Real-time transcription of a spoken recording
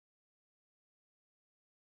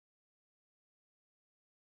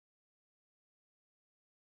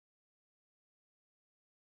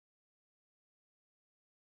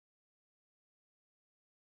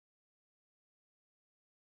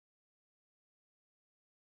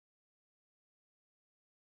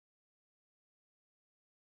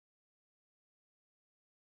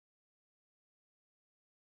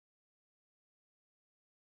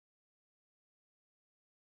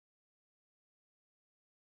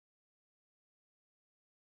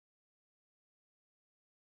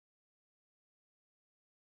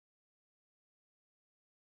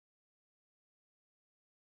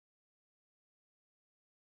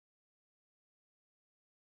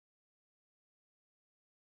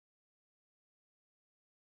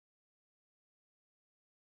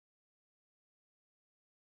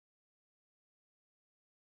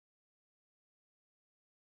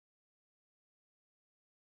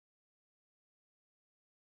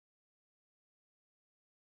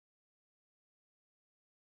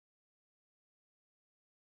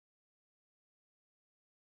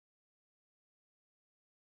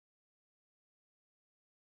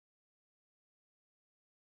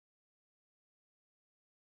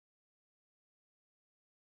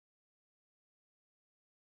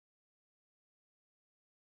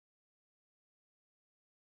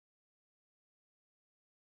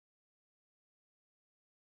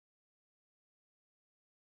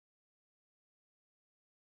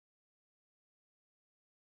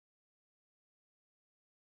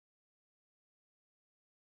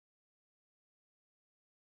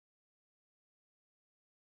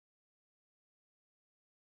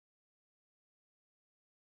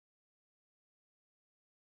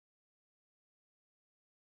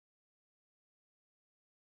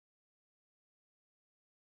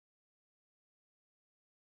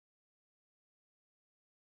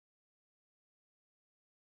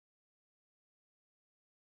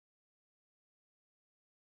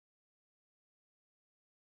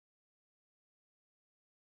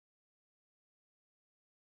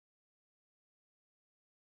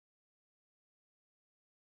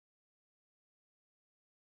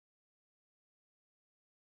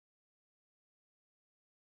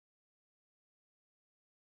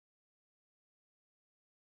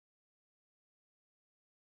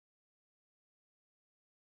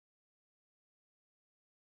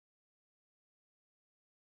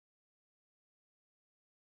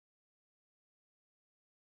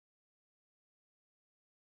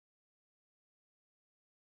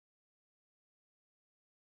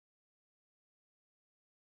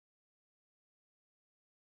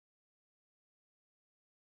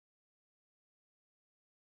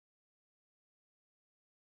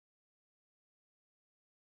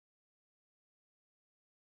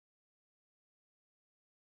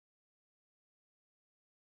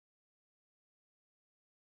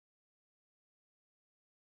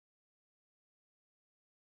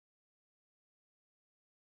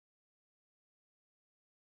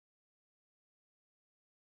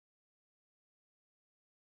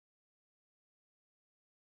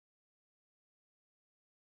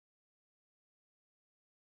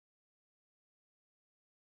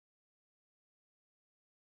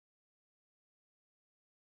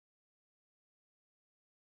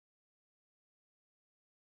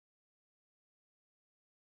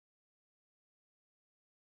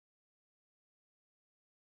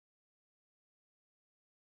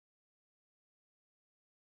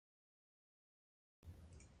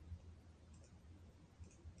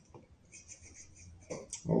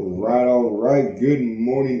All right. Good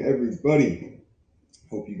morning, everybody.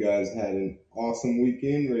 Hope you guys had an awesome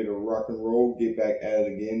weekend, ready to rock and roll, get back at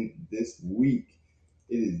it again this week.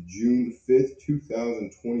 It is June 5th,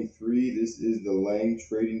 2023. This is the Lang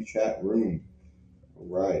Trading Chat Room. All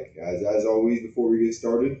right, guys, as always, before we get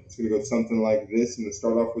started, it's going to go something like this. I'm going to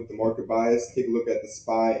start off with the market bias, take a look at the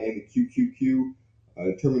SPY and the QQQ,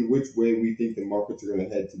 determine which way we think the markets are going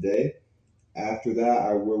to head today. After that,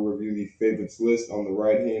 I will review the favorites list on the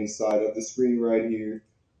right-hand side of the screen right here.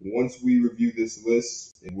 Once we review this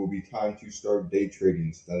list, it will be time to start day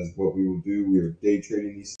trading. So that is what we will do. We are day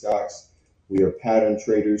trading these stocks. We are pattern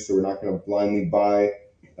traders, so we're not going to blindly buy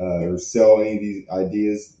or sell any of these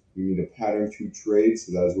ideas. We need a pattern to trade,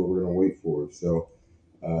 so that is what we're going to wait for. So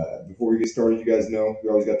before we get started, you guys know we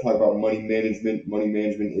always got to talk about money management. Money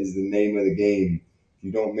management is the name of the game. If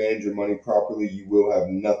you don't manage your money properly, you will have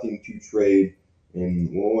nothing to trade. And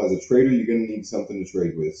well, as a trader, you're going to need something to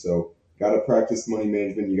trade with. So, got to practice money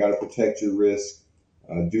management. You got to protect your risk.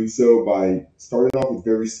 Do so by starting off with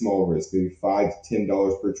very small risk, maybe $5 to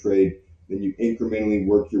 $10 per trade. Then you incrementally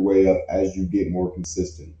work your way up as you get more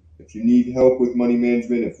consistent. If you need help with money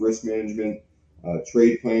management, if risk management,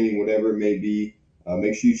 trade planning, whatever it may be,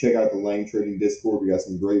 make sure you check out the Lang Trading Discord. We got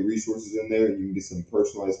some great resources in there, and you can get some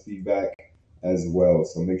personalized feedback as well.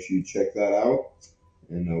 So make sure you check that out.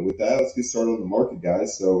 And with that, let's get started on the market,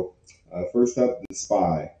 guys. So first up, the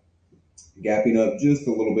SPY. Gapping up just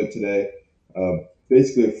a little bit today.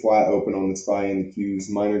 Basically a flat open on the SPY and the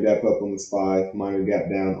Qs. Minor gap up on the SPY, minor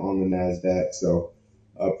gap down on the NASDAQ. So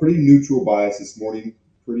pretty neutral bias this morning.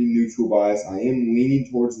 Pretty neutral bias. I am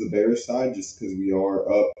leaning towards the bearish side just because we are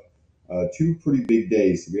up two pretty big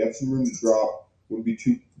days. So we have some room to drop. Wouldn't be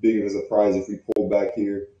too big of a surprise if we pulled back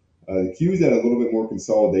here. The Qs had a little bit more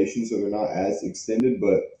consolidation, so they're not as extended,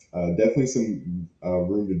 but definitely some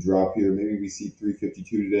room to drop here. Maybe we see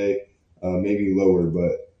 352 today, maybe lower,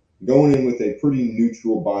 but going in with a pretty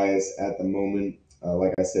neutral bias at the moment.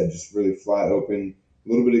 Like I said, just really flat open, a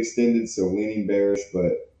little bit extended, so leaning bearish,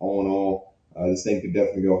 but all in all, this thing could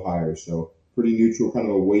definitely go higher. So pretty neutral, kind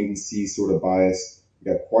of a wait and see sort of bias.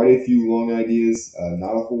 We got quite a few long ideas,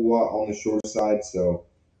 not a whole lot on the short side, so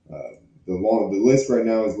the list right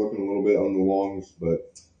now is looking a little bit on the longs,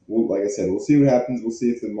 but like I said, we'll see what happens. We'll see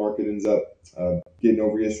if the market ends up getting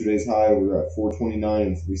over yesterday's high. We're at 429,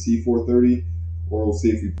 and if we see 430, or we'll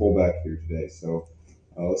see if we pull back here today. So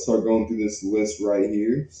let's start going through this list right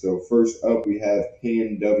here. So first up, we have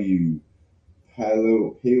PANW,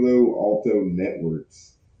 Palo Alto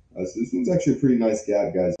Networks. So this one's actually a pretty nice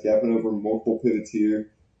gap, guys. Gapping over multiple pivots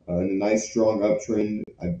here, and a nice strong uptrend,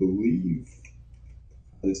 I believe.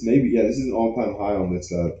 This may be, yeah, this is an all-time high on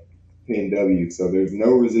this PANW. So there's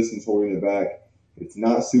no resistance holding it back. It's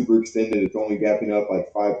not super extended. It's only gapping up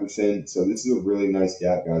like 5%. So this is a really nice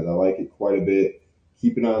gap, guys. I like it quite a bit.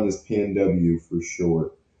 Keep an eye on this PANW for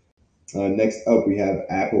sure. Next up, we have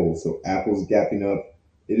Apple. So Apple's gapping up.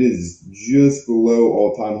 It is just below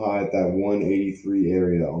all-time high at that 183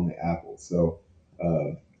 area on the Apple. So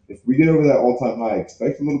if we get over that all-time high,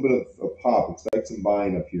 expect a little bit of a pop. Expect some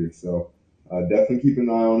buying up here. So definitely keep an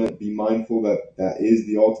eye on it. Be mindful that that is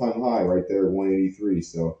the all-time high right there at 183.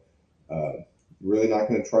 So really not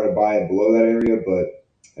going to try to buy it below that area, but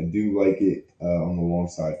I do like it on the long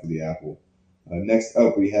side for the Apple. Next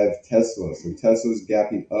up, we have Tesla. So Tesla's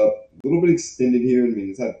gapping up, a little bit extended here. I mean,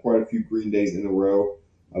 it's had quite a few green days in a row,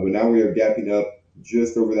 but now we are gapping up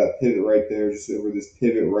just over that pivot right there, just over this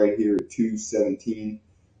pivot right here at 217.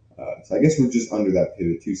 So I guess we're just under that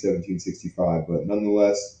pivot, 217.65, but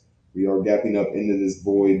nonetheless, we are gapping up into this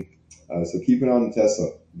void. So keep an eye on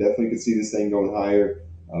Tesla. Definitely could see this thing going higher.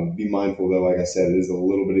 Be mindful though, like I said, it is a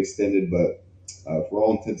little bit extended, but for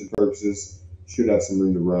all intents and purposes, should have some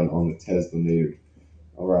room to run on the Tesla native.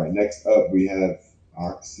 All right, next up we have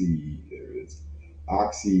Oxy. There it is.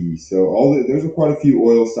 Oxy. So there's quite a few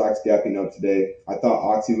oil stocks gapping up today. I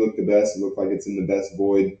thought Oxy looked the best. It looked like it's in the best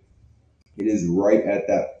void. It is right at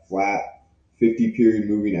that flat 50 period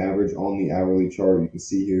moving average on the hourly chart. You can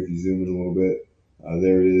see here if you zoom in a little bit.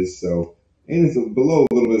 There it is. So, and it's below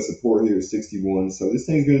a little bit of support here at 61. So this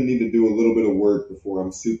thing's going to need to do a little bit of work before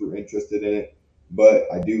I'm super interested in it. But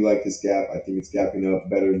I do like this gap. I think it's gapping up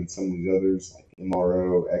better than some of these others like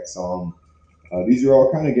MRO, Exxon. These are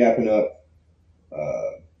all kind of gapping up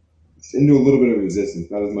into a little bit of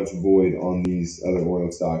resistance, not as much void on these other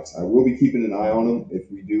oil stocks. I will be keeping an eye on them.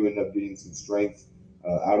 If we do end up getting some strength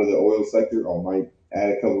out of the oil sector, I might add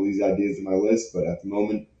a couple of these ideas to my list. But at the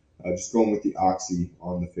moment, just going with the Oxy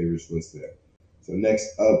on the favorites list there. So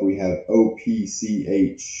next up, we have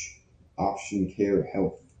OPCH, Option Care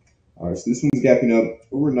Health. All right, so this one's gapping up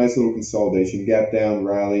over a nice little consolidation. Gap down,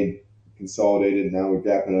 rallied, consolidated. Now we're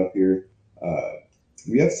gapping up here.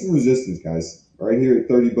 We have some resistance, guys. Right here at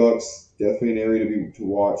 30 bucks, definitely an area to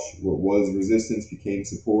watch. What was resistance became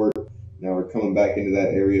support. Now we're coming back into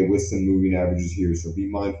that area with some moving averages here, so be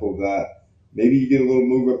mindful of that. Maybe you get a little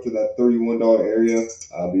move up to that $31 area,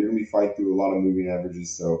 but you're going to be fighting through a lot of moving averages,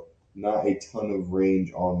 so not a ton of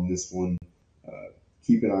range on this one.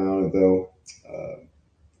 Keep an eye on it, though.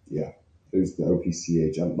 Yeah, there's the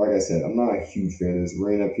OPCH. Like I said, I'm not a huge fan of this.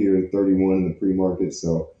 Ran up here at 31 in the pre-market,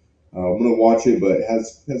 so I'm going to watch it, but it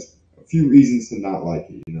has a few reasons to not like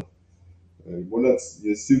it, you know. What else?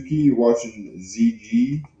 Yasuki, you're watching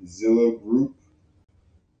ZG, Zillow Group.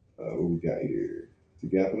 What we got here?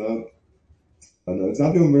 It's gapping up. No, it's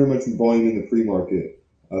not doing very much volume in the pre-market.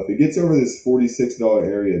 If it gets over this $46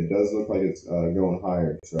 area, it does look like it's going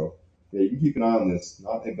higher. So, yeah, you can keep an eye on this.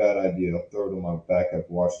 Not a bad idea. I'll throw it on my backup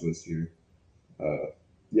watch list here.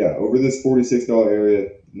 Yeah, over this $46 area,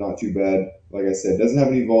 not too bad. Like I said, doesn't have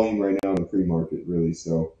any volume right now in the pre-market, really.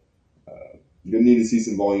 So, you're going to need to see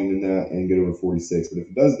some volume in that and get over 46. But if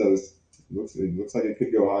it does those, it looks like it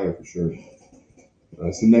could go higher for sure.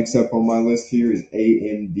 So next up on my list here is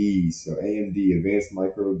AMD. So AMD, Advanced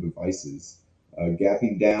Micro Devices,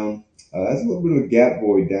 gapping down. That's a little bit of a gap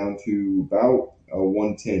void down to about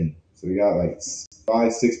 110. So we got like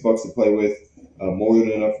 $5-6 to play with. More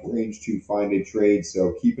than enough range to find a trade.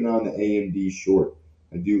 So keep an eye on the AMD short.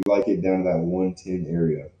 I do like it down to that 110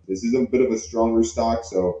 area. This is a bit of a stronger stock,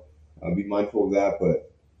 so be mindful of that.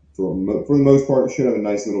 But for the most part, it should have a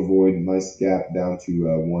nice little void, nice gap down to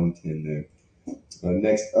 110 there.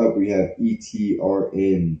 Next up, we have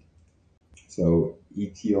ETRN. So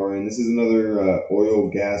ETRN, this is another oil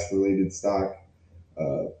gas related stock.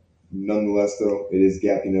 Nonetheless, though, it is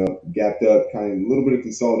gapped up, kind of a little bit of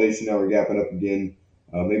consolidation. Now we're gapping up again.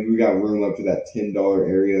 Maybe we got room up to that $10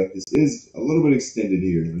 area. This is a little bit extended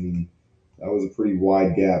here. I mean, that was a pretty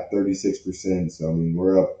wide gap, 36%. So, I mean,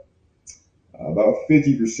 we're up about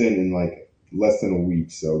 50% in like less than a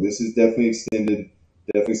week. So this is definitely extended.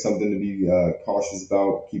 Definitely something to be cautious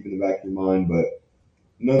about. Keep in the back of your mind, but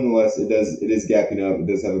nonetheless, it is gapping up. It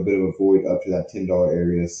does have a bit of a void up to that $10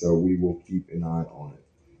 area, so we will keep an eye on it.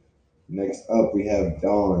 Next up, we have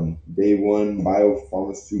Dawn, Day One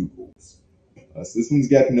Biopharmaceuticals. So this one's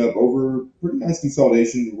gapping up over pretty nice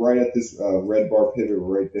consolidation right at this red bar pivot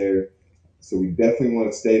right there. So we definitely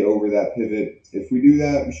want to stay over that pivot. If we do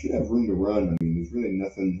that, we should have room to run. I mean, there's really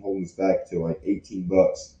nothing holding us back to like 18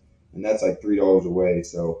 bucks, and that's like $3 away.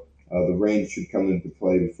 So the range should come into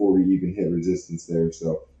play before we even hit resistance there.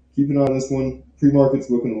 So keep an eye on this one. Pre-market's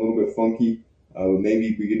looking a little bit funky, but maybe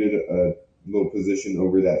if we get it a little position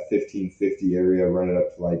over that 1550 area, run it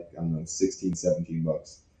up to like, I don't know, 16, 17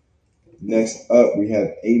 bucks. Next up, we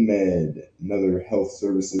have AMED, another health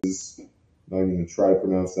services. I'm not even going to try to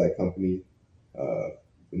pronounce that company.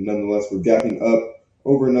 But nonetheless, we're gapping up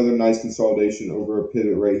over another nice consolidation over a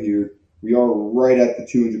pivot right here. We are right at the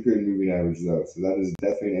 200 period moving average though, so that is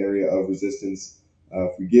definitely an area of resistance.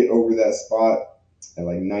 If we get over that spot at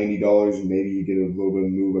like $90, maybe you get a little bit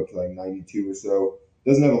of move up to like 92 or so.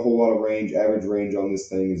 Doesn't have a whole lot of range. Average range on this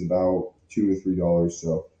thing is about $2 to $3.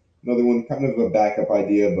 So another one, kind of a backup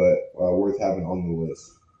idea, but worth having on the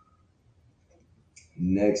list.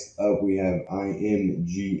 Next up, we have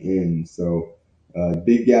IMGN. So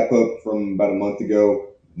big gap up from about a month ago.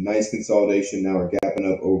 Nice consolidation. Now we're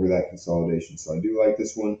gapping up over that consolidation. So I do like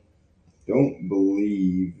this one. Don't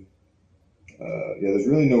believe, there's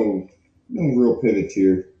really no real pivots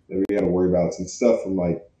here that we got to worry about. Some stuff from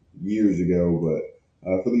like years ago, but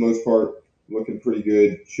for the most part, looking pretty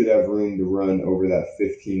good. Should have room to run over that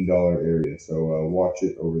 $15 area. So watch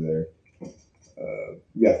it over there.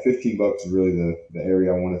 15 bucks is really the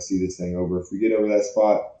area I want to see this thing over. If we get over that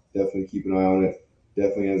spot, definitely keep an eye on it.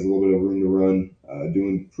 Definitely has a little bit of room to run.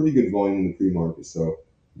 Doing pretty good volume in the pre-market. So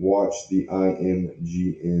watch the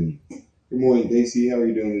IMGN. Good morning, Daisy. How are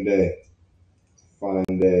you doing today?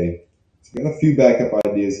 Fine day. So got a few backup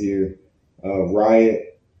ideas here.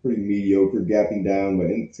 Riot, pretty mediocre, gapping down, but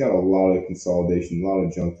it's got a lot of consolidation, a lot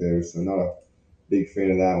of junk there. So not a big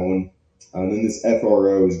fan of that one. And then this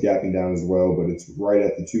FRO is gapping down as well, but it's right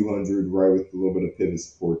at the 200, right with a little bit of pivot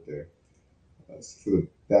support there. So for the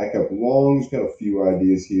backup longs, got a few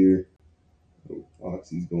ideas here. Oh,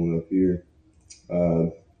 Oxy's going up here.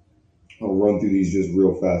 I'll run through these just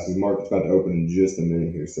real fast. The market's about to open in just a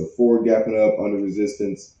minute here. So Ford gapping up under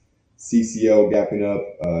resistance. CCL gapping up,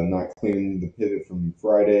 not clearing the pivot from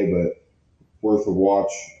Friday, but worth a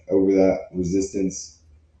watch over that resistance.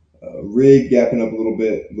 Rig gapping up a little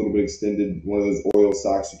bit extended. One of those oil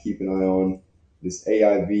stocks to keep an eye on. This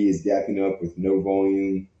AIV is gapping up with no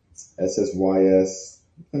volume. SSYS,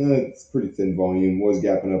 it's pretty thin volume, was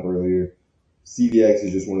gapping up earlier. CVX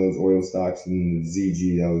is just one of those oil stocks, and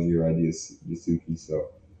ZG, that was your idea, Yasuki, so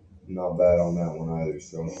not bad on that one either.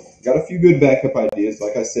 So got a few good backup ideas.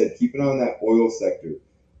 Like I said, keep an eye on that oil sector.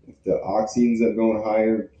 If the oxy ends up going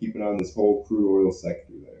higher, keep an eye on this whole crude oil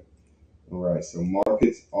sector there. All right, so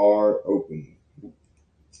markets are open.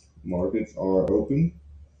 Markets are open.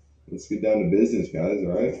 Let's get down to business, guys,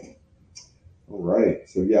 all right? All right,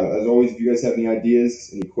 so yeah, as always, if you guys have any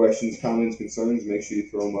ideas, any questions, comments, concerns, make sure you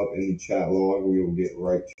throw them up in the chat log. We will get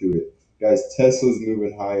right to it. Guys, Tesla's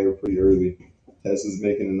moving higher pretty early. Tesla's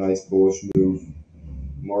making a nice bullish move.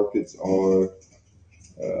 Markets are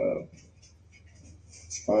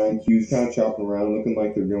spine Q's kind of chopping around, looking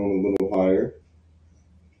like they're going a little higher.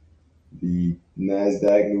 The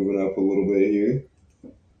NASDAQ moving up a little bit here.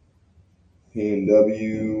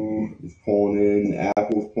 PNW is pulling in.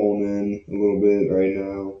 Apple's pulling in a little bit right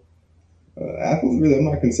now. Apple's really, I'm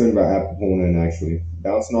not concerned about Apple pulling in actually.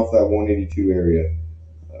 Bouncing off that 182 area.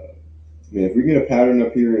 I mean, if we get a pattern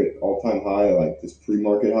up here at all-time high, like this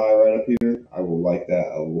pre-market high right up here, I will like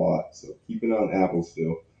that a lot. So keep an eye on Apple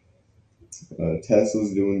still.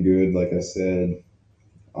 Tesla's doing good, like I said.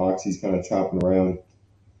 Oxy's kind of chopping around.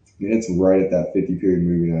 I mean, it's right at that 50-period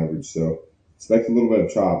moving average, so expect a little bit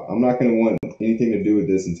of chop. I'm not going to want anything to do with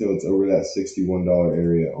this until it's over that $61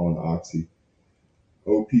 area on Oxy.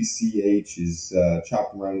 OPCH is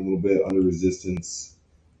chopping around a little bit under resistance.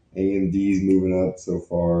 AMD's moving up so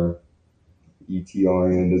far.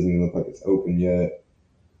 ETRN doesn't even look like it's open yet.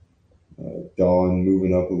 Dawn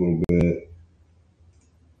moving up a little bit.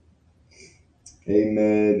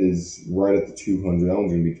 AMED is right at the 200. That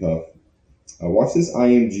one's going to be tough. Watch this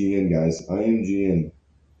IMGN, guys. IMGN.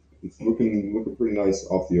 It's looking pretty nice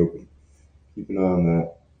off the open. Keep an eye on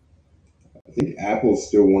that. I think Apple's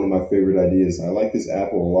still one of my favorite ideas. I like this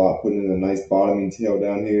Apple a lot. Putting in a nice bottoming tail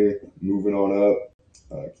down here. Moving on up.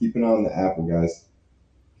 Keep an eye on the Apple, guys.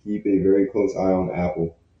 Keep a very close eye on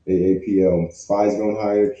Apple. AAPL. SPY's going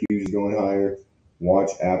higher. Q's going higher.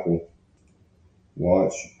 Watch Apple.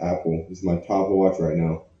 Watch Apple. This is my top watch right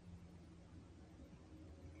now.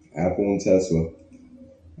 Apple and Tesla.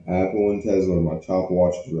 Apple and Tesla are my top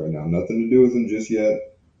watches right now. Nothing to do with them just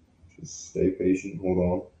yet. Just stay patient. Hold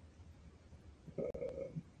on.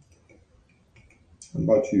 I'm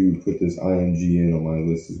about to put this IMGN on my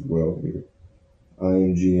list as well here.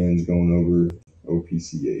 IMGN's going over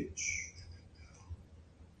OPCH.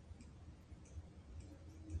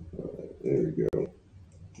 There we go.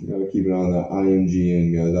 You gotta keep an eye on that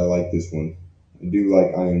IMGN, guys. I like this one. I do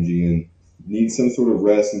like IMGN. Needs some sort of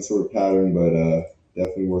rest, some sort of pattern, but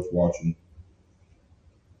definitely worth watching.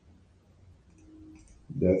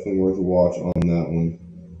 Definitely worth a watch on that one.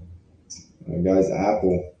 Guys,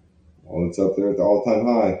 Apple. Well, it's up there at the all-time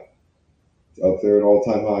high. It's up there at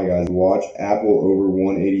all-time high, guys. Watch Apple over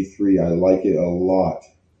 183. I like it a lot.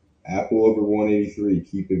 Apple over 183.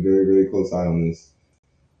 Keep a very, very close eye on this.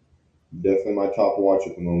 Definitely my top watch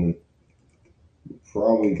at the moment.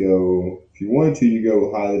 Probably go, if you wanted to, you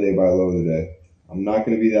go high of the day, buy low of the day. I'm not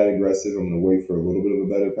going to be that aggressive. I'm going to wait for a little bit of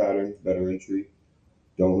a better pattern, better entry.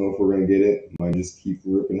 Don't know if we're going to get it. Might just keep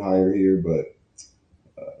ripping higher here, but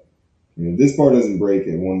this bar doesn't break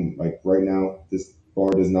at one, like right now, this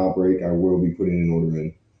bar does not break. I will be putting an order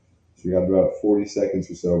in. So we got about 40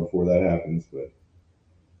 seconds or so before that happens, but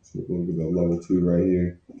let's look at the level 2 right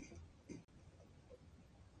here.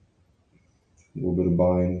 A little bit of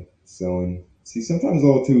buying, selling. See, sometimes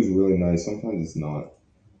level 2 is really nice. Sometimes it's not.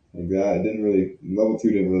 Like that, it didn't really, level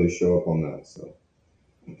 2 didn't really show up on that. So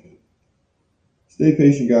stay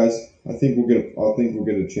patient, guys. I think we'll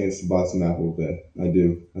get a chance to buy some Apple today. I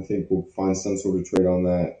do. I think we'll find some sort of trade on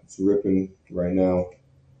that. It's ripping right now.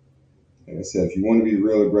 Like I said, if you want to be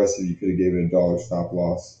real aggressive, you could have gave it $1 stop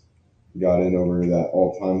loss. Got in over that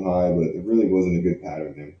all-time high, but it really wasn't a good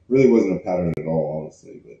pattern there. It really wasn't a pattern at all,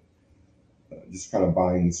 honestly. But just kind of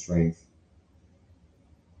buying the strength.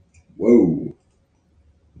 Whoa.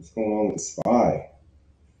 What's going on with the SPY?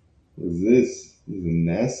 What is this? This is a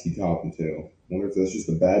nasty top and tail. Wonder if that's just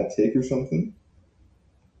a bad tick or something.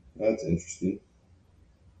 That's interesting.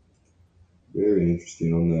 Very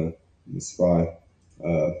interesting on the SPY.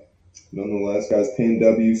 Nonetheless, guys,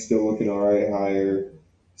 PNW still looking all right higher.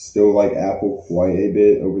 Still like Apple quite a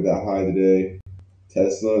bit over that high today.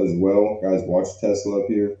 Tesla as well. Guys, watch Tesla up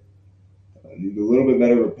here. Need a little bit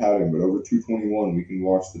better of a pattern, but over 221, we can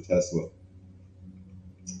watch the Tesla.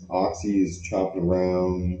 Oxy is chopping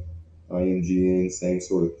around. IMGN, same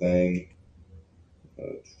sort of thing.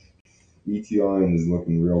 ETRN is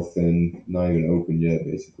looking real thin, not even open yet,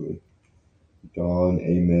 basically. Don,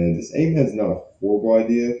 Amen. This Amen's not a horrible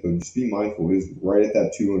idea, but just be mindful. It is right at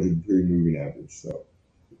that 200 period moving average. So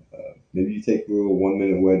maybe you take a little 1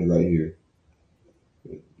 minute wedge right here.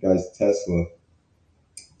 Guys, Tesla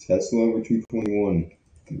over 221.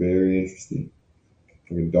 Very interesting.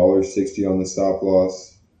 Like $1.60 on the stop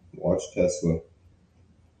loss. Watch Tesla.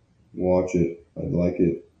 Watch it. I'd like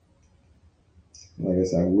it. Like I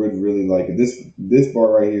said, I would really like it. This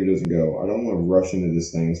bar right here doesn't go. I don't want to rush into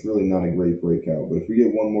this thing. It's really not a great breakout. But if we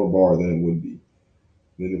get one more bar, then it would be.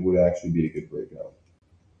 Then it would actually be a good breakout.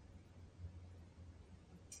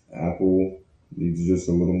 Apple needs just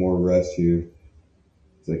a little more rest here.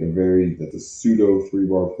 It's like that's a pseudo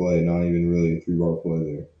 3-bar play, not even really a 3-bar play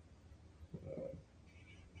there.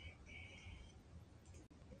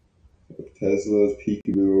 Tesla's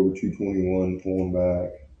peekaboo over 221, pulling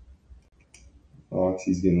back.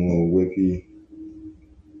 Oxy's getting a little whippy.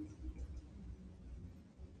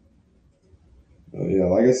 Yeah,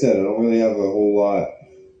 like I said, I don't really have a whole lot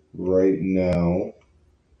right now.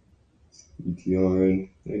 ETRN.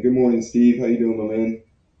 Hey, good morning, Steve. How you doing, my man?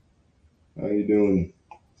 How you doing?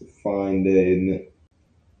 It's a fine day, isn't it?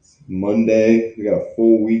 It's Monday. We got a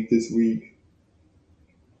full week this week.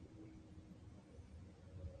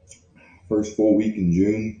 First full week in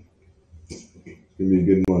June. It's gonna be a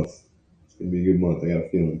good month. It's gonna be a good month. I got a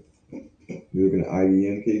feeling. You looking at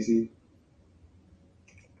IBM, Casey?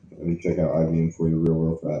 Let me check out IBM for you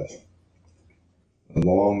real fast.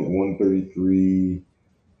 Long at 133.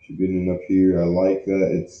 Should get in up here. I like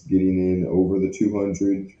that it's getting in over the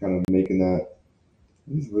 200, kind of making that.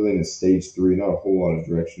 It's really in a stage 3, not a whole lot of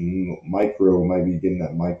direction. Micro might be getting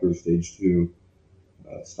that micro stage 2.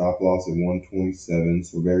 Stop loss at 127,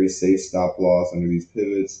 so very safe stop loss under these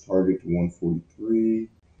pivots. Target to 143.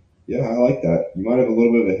 Yeah, I like that. You might have a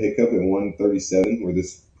little bit of a hiccup at 137 where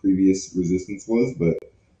this previous resistance was, but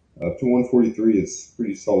up to 143, it's a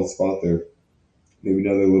pretty solid spot there. Maybe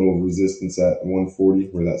another little resistance at 140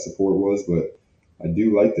 where that support was, but I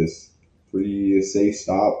do like this. Pretty safe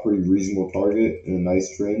stop, pretty reasonable target, and a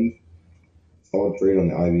nice trend. Solid trade on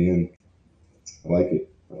the IBM. I like it.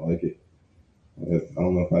 I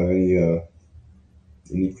don't know if I have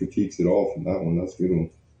any critiques at all from that one. That's a good one.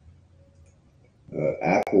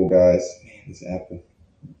 Apple, guys. Man, this Apple.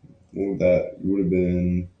 What would that? You would have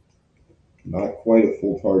been not quite a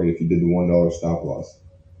full target if you did the $1 stop loss.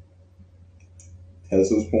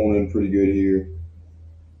 Tesla's pulling in pretty good here.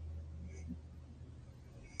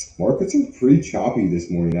 Markets are pretty choppy this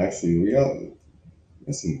morning, actually. We got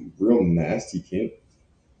some real nasty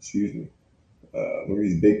look at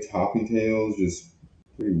these big topping tails, just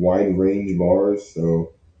pretty wide range bars.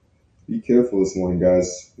 So be careful this morning,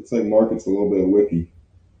 guys. Looks like market's a little bit whippy.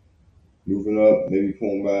 Moving up, maybe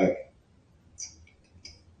pulling back.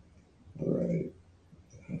 All right.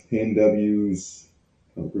 PNW's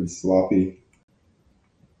kind of pretty sloppy.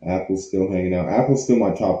 Apple's still hanging out. Apple's still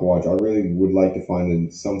my top watch. I really would like to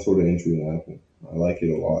find some sort of entry in Apple. I like it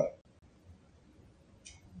a lot.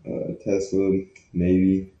 Tesla,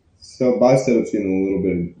 maybe. So buy setup's getting a little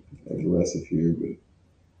bit aggressive here, but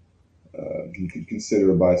you could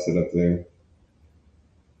consider a buy setup there.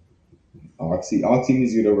 Oxy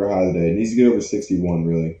needs to get over high today. It needs to get over 61,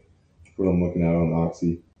 really. That's what I'm looking at on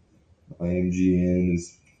Oxy. IMGN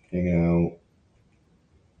is hanging out.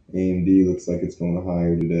 AMD looks like it's going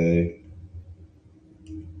higher today.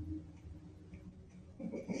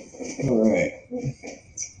 All right.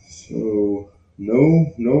 So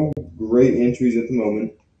no great entries at the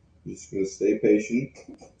moment. Just gonna stay patient.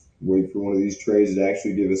 Wait for one of these trades to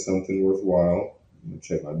actually give us something worthwhile. I'm gonna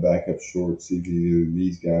check my backup short, see if either of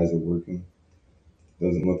these guys are working.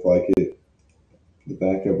 Doesn't look like it. The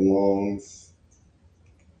backup longs,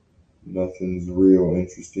 nothing's real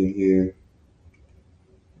interesting here.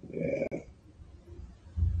 Yeah.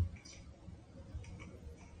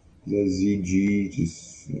 The ZG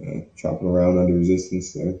just chopping around under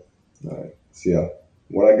resistance there. All right. So yeah,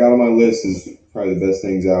 what I got on my list is probably the best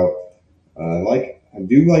things out. I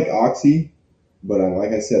do like Oxy, but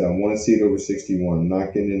like I said, I want to see it over 61. I'm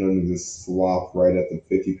not getting in under this slop right at the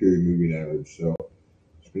 50 period moving average. So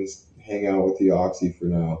just hang out with the Oxy for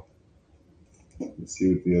now. Let's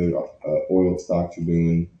see what the other oil stocks are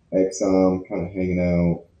doing. Exxon kind of hanging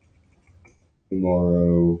out.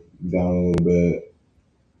 Tomorrow down a little bit.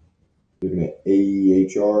 Looking at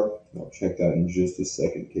AEHR. I'll check that in just a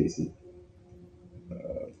second, Casey.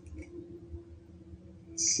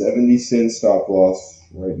 70-cent stop loss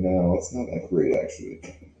right now. It's not that great, actually.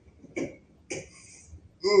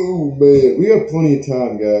 Oh, man. We got plenty of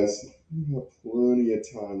time, guys. We got plenty of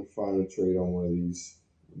time to find a trade on one of these.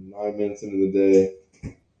 9 minutes into the day.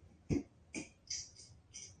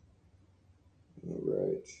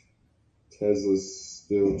 right. Tesla's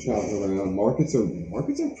still chopping around. Markets are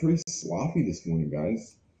pretty sloppy this morning,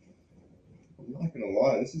 guys. I'm not gonna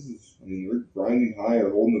lie. We're grinding higher,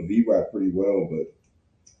 holding the VWAP pretty well, but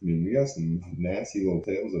we got some nasty little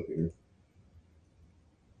tails up here.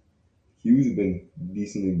 Qs have been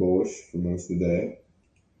decently bullish for most of the day.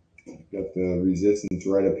 Got the resistance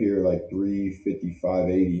right up here, like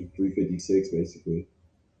 355.80, 356 basically.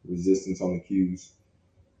 Resistance on the Qs.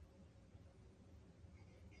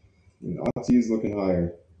 And Oxy is looking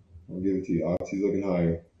higher. I'll give it to you. Oxy's looking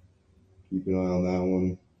higher. Keep an eye on that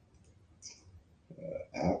one.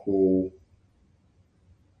 Apple.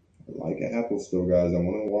 I like Apple still, guys. I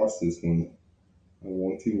want to watch this one. I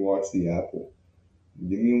want to watch the Apple.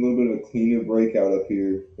 Give me a little bit of a cleaner breakout up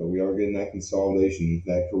here, but we are getting that consolidation,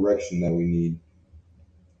 that correction that we need.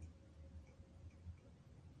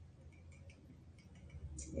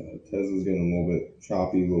 Tesla's getting a little bit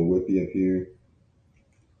choppy, a little whippy up here.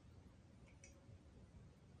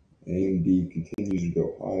 AMD continues to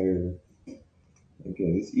go higher.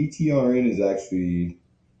 Okay, this ETRN is actually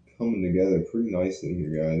coming together pretty nicely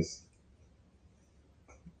here, guys.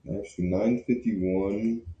 Actually,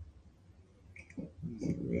 951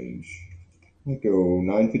 range. I go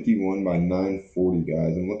 951 by 940,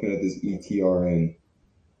 guys. I'm looking at this ETRN.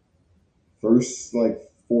 First, like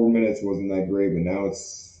 4 minutes wasn't that great, but now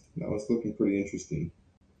it's looking pretty interesting.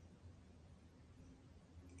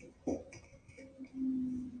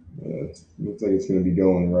 It looks like it's going to be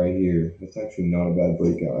going right here. That's actually not a bad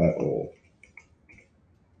breakout at all.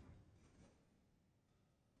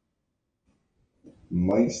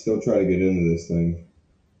 Might still try to get into this thing.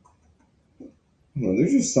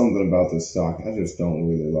 There's just something about this stock I just don't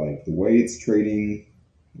really like. The way it's trading,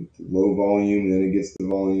 low volume, and then it gets the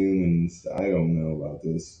volume, and I don't know about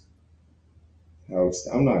this.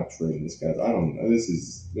 I'm not trading this, guys. I don't know.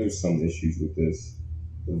 There's some issues with this.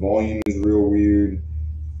 The volume is real weird.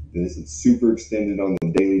 It's super extended on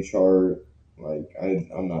the daily chart.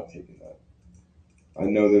 I'm not taking that. I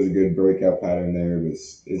know there's a good breakout pattern there, but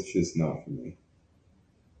it's just not for me.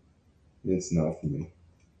 It's not for me.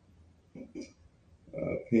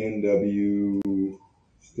 PNW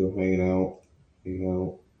still hanging out.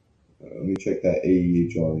 Let me check that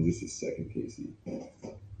AEHR in just a second, Casey.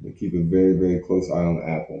 We keep a very, very close eye on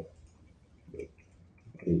Apple.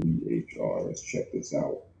 AEHR, let's check this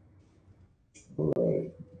out. All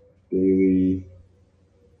right, daily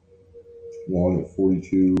long at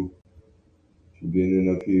 42. Getting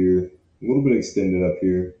in up here, a little bit extended up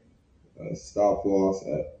here. Stop loss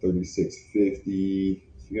at 36.50.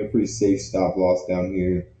 So you got a pretty safe stop loss down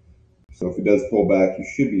here. So if it does pull back, you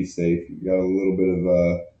should be safe. You got a little bit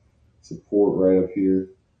of support right up here.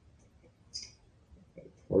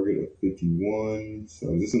 Target of 51.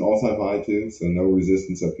 So is this an all-time high too? So no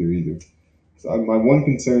resistance up here either. So my one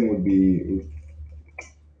concern would be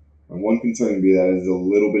that it's a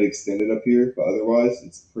little bit extended up here, but otherwise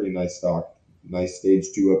it's a pretty nice stock. Nice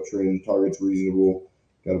stage 2 uptrend. Target's reasonable.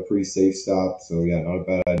 Got a pretty safe stop. So yeah, not a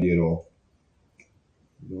bad idea at all.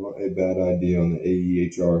 Not a bad idea on the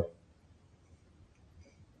AEHR.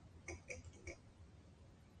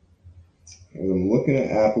 As I'm looking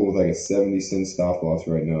at Apple with like a 70-cent stop loss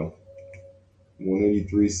right now.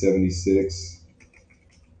 183.76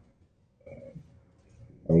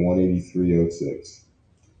 or 183.06.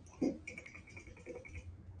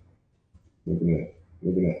 Looking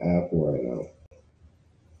at Apple right now.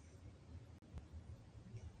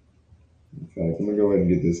 In fact, I'm gonna go ahead and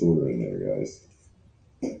get this order in there, guys.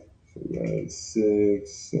 So we got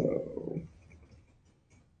 6. So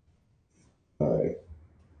all right.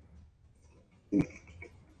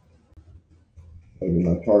 That'll be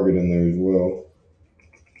my target in there as well.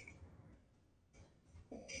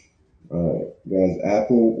 Alright, guys,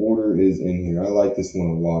 Apple order is in here. I like this one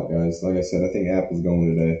a lot, guys. Like I said, I think Apple's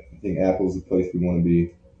going today. I think Apple's the place we want to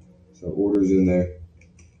be. So order's in there.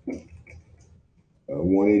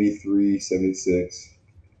 183.76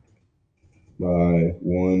 by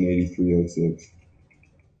 183.06.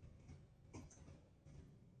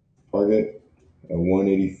 Target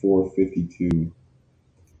 184.52.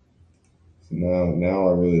 So now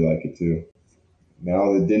I really like it too.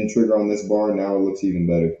 Now that it didn't trigger on this bar, now it looks even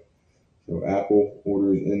better. So Apple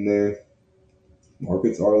orders in there.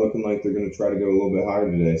 Markets are looking like they're going to try to go a little bit higher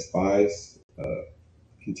today. SPYs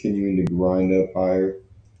continuing to grind up higher.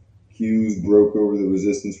 Qs broke over the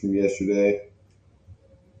resistance from yesterday.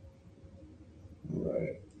 All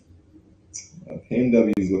right.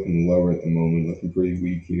 PNW is looking lower at the moment, looking pretty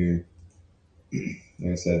weak here.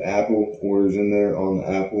 Like I said, Apple orders in there on the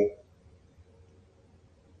Apple.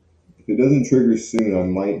 If it doesn't trigger soon, I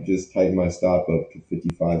might just tighten my stop up to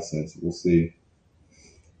 55 cents. We'll see.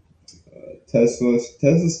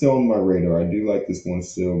 Tesla's still on my radar. I do like this one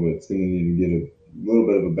still, but it's going to need to get a little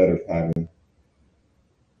bit of a better pattern.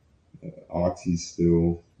 Oxy's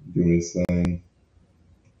still doing his thing.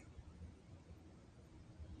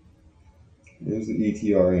 There's the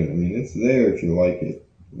ETRN. I mean, it's there if you like it.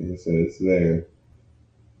 Like I said, it's there.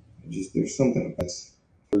 Just there's something that's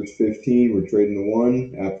first 15, we're trading the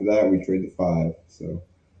 1. After that, we trade the 5. So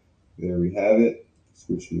there we have it.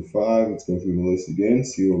 Switch to the 5. Let's go through the list again,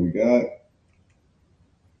 see what we got.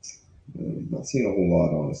 Not seeing a whole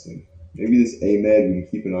lot, honestly. Maybe this AMED, we can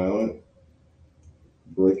keep an eye on it.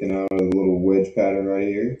 Breaking out a little wedge pattern right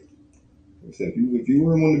here. Like I said, if you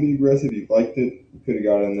were one to be aggressive, you liked it, you could have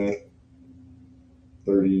got in there.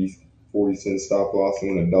 30, 40 cent stop loss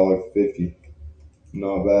and win $1.50.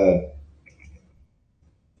 Not bad.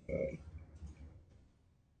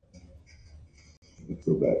 Let's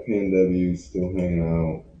go back. PNW still hanging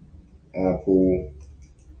out.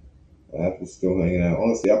 Apple's still hanging out.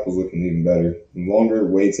 Honestly, Apple's looking even better. The longer it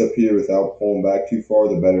waits up here without pulling back too far,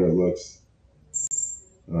 the better it looks.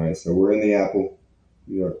 All right, so we're in the Apple.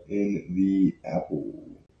 We are in the Apple.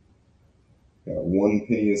 Got 1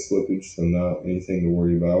 penny of slippage, so not anything to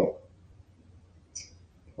worry about.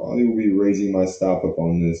 Probably will be raising my stop up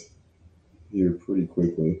on this here pretty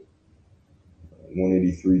quickly.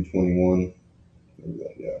 183.21.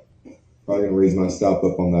 Yeah. Probably gonna raise my stop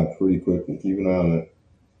up on that pretty quickly. Keep an eye on it.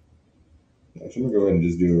 Actually, I'm gonna go ahead and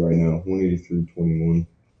just do it right now. 183.21.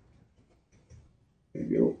 There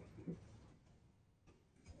we go.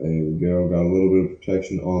 There we go. Got a little bit of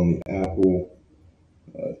protection on the Apple.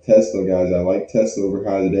 Tesla, guys. I like Tesla over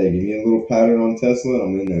high today. Give me a little pattern on Tesla, and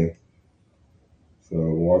I'm in there. So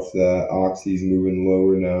watch that. Oxy's moving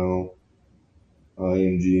lower now.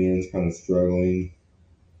 IMGN's kind of struggling.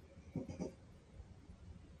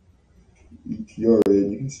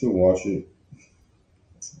 ETRN, you can still watch it.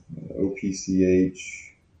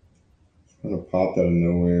 OPCH kind of popped out of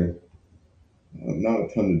nowhere. Not a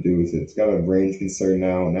ton to do with it. It's got a range concern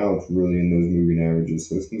now. Now it's really in those moving averages,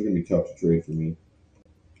 so this one's going to be tough to trade for me.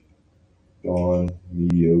 Dawn,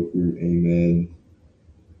 mediocre, AMED.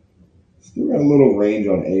 Still got a little range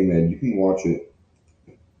on AMED. You can watch it.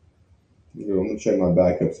 I'm going to check my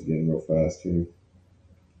backups again real fast here.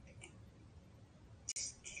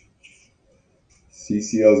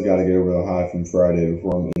 CCL's got to get over the high from Friday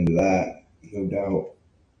before I'm into that. No doubt.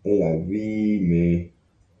 AIV, me.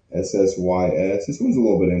 SSYS. This one's a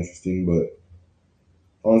little bit interesting, but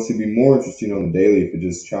honestly, it'd be more interesting on the daily if it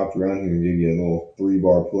just chopped around here and gave you a little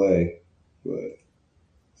 3-bar play. But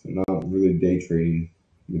so not really day trading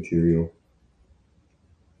material.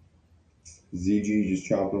 ZG just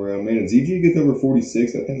chopping around. Man, if ZG gets over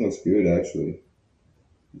 46, that thing looks good actually.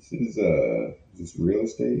 This is this real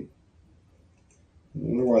estate? I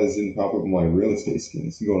wonder why this didn't pop up on my real estate skin.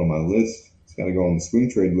 This is going on my list. It's got to go on the swing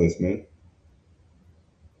trade list, man.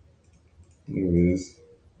 There it is.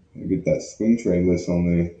 I get that swing trade list on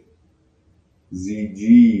there.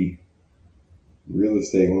 ZG real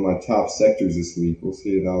estate, one of my top sectors this week. We'll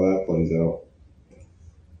see how that plays out.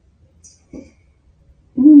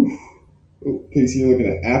 Whew. Oh, Casey, you're looking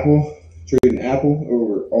at Apple, trading Apple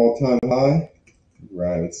over all-time high.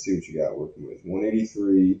 Right, let's see what you got working with.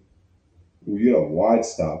 183. Ooh, you got a wide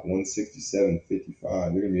stop,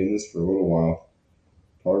 167.55. You're gonna be in this for a little while.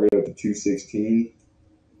 Target up to 216.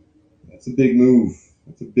 That's a big move.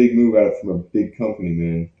 That's a big move out from a big company,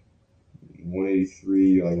 man.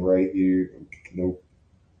 183, like right here. Nope.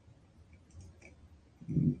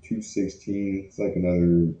 216. It's like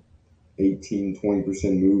another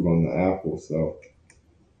 18-20% move on the Apple. So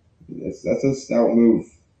that's a stout move.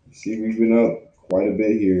 You see, we've been up quite a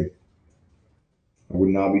bit here. I would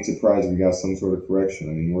not be surprised if we got some sort of correction.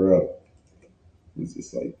 I mean, we're up. It's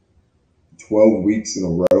just like 12 weeks in a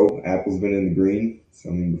row. Apple's been in the green. So,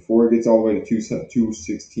 I mean, before it gets all the way to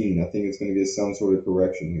 216, I think it's going to get some sort of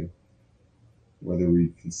correction here. Whether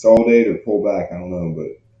we consolidate or pull back, I don't know.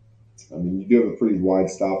 But, I mean, you do have a pretty wide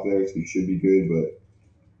stop there, so you should be good.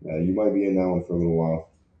 But you might be in that one for a little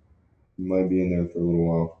while. You might be in there for a little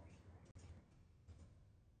while.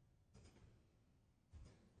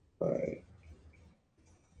 All right.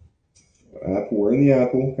 Apple, we're in the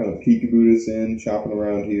Apple, kind of peekaboo this in, chopping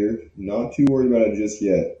around here. Not too worried about it just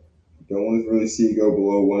yet. Don't want to really see it go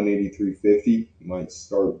below 183.50. Might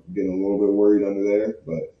start getting a little bit worried under there,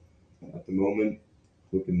 but at the moment,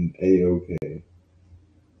 looking A-okay.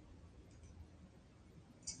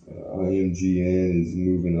 IMGN is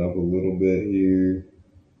moving up a little bit here.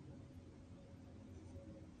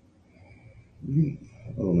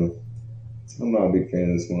 I don't know. I'm not a big fan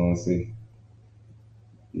of this one, honestly.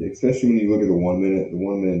 Yeah, especially when you look at the 1 minute. The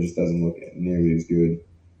 1 minute just doesn't look nearly as good.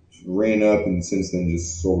 ran up and since then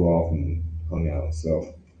just sold off and hung out.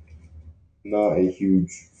 So not a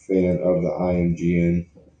huge fan of the IMGN.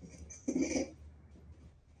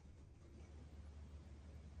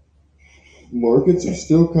 Markets are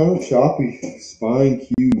still kind of choppy. SPY and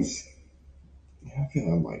Qs. I feel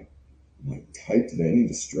I'm like tight today. I need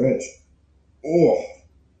to stretch. Oh.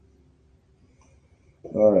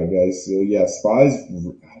 All right, guys. So yeah, SPY's.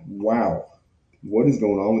 Wow. What is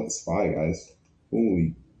going on with the SPY, guys?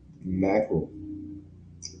 Holy mackerel!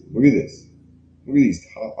 Look at this. Look at these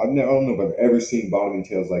top. I don't know if I've ever seen bottoming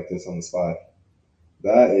tails like this on the SPY.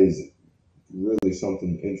 That is really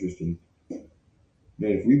something interesting.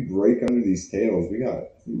 Man, if we break under these tails,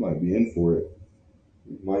 we might be in for it.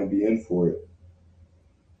 We might be in for it.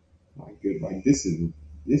 My good, like this is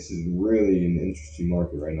really an interesting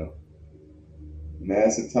market right now.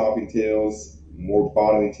 Massive topping tails, more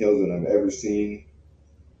bottoming tails than I've ever seen.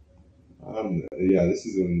 Yeah, this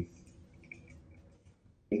is an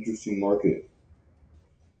interesting market.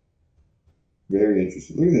 Very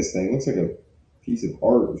interesting. Look at this thing. It looks like a piece of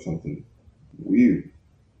art or something. Weird.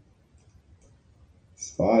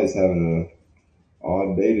 SPY is having a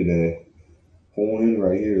odd day today. Pulling in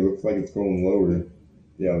right here. Looks like it's going lower.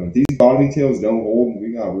 Yeah, if these bottoming tails don't hold,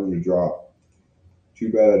 we got room to drop.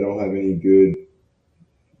 Too bad I don't have any good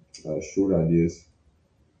short ideas.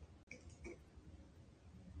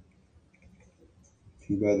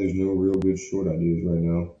 Too bad there's no real good short ideas right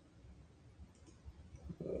now.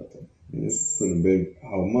 Just putting a big,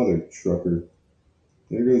 oh, mother trucker.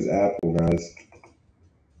 There goes Apple, guys.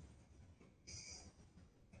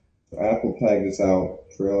 So Apple tagged us out.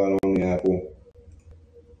 Trail out on the Apple.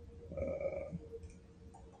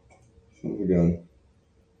 Son of a gun.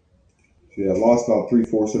 So yeah, I lost about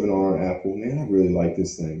 3/4 of an hour on Apple. Man, I really like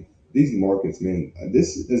this thing. These markets, man,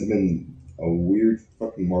 this has been a weird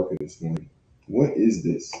fucking market this morning. What is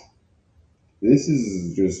this? This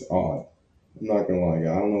is just odd. I'm not gonna lie,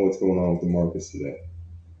 I don't know what's going on with the markets today.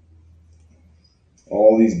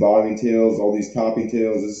 All these bottoming tails, all these topping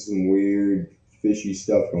tails, this is some weird, fishy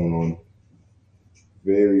stuff going on.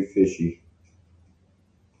 Very fishy.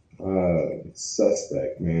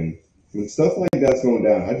 Suspect, man. When stuff like that's going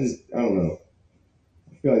down, I don't know.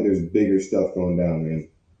 I feel like there's bigger stuff going down, man.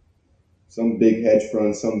 Some big hedge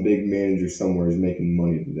fund, some big manager somewhere is making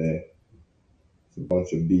money today. It's a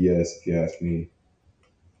bunch of BS, if you ask me.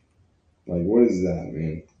 Like, what is that,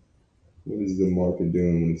 man? What is the market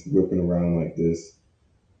doing when it's whipping around like this?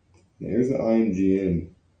 There's the IMGN.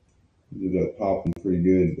 Ended up popping pretty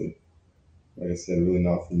good, but like I said, really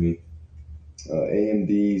not for me.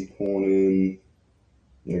 AMD's pulling in.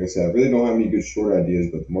 Like I said, I really don't have any good short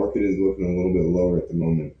ideas, but the market is looking a little bit lower at the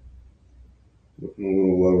moment. Looking a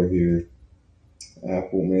little lower here.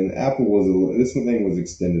 Apple, man, Apple this thing was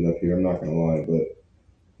extended up here. I'm not gonna lie, but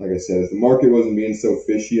like I said, if the market wasn't being so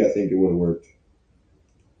fishy, I think it would have worked.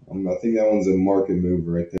 I think that one's a market move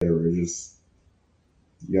right there. Where you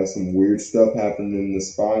got some weird stuff happening in the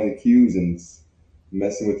SPY and the Qs and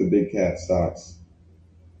messing with the big cap stocks.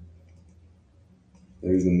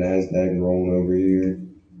 There's the NASDAQ rolling over here.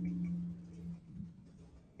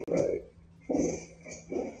 All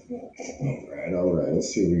right. Let's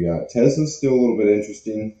see what we got. Tesla's still a little bit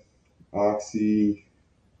interesting. Oxy,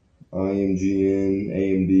 IMGN,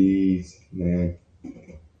 AMD's, man.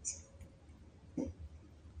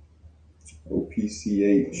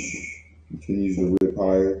 OPCH continues to rip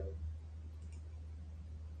higher.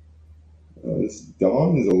 This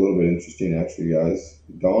Dawn is a little bit interesting, actually, guys.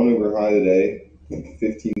 Dawn over high today,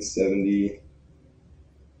 1570.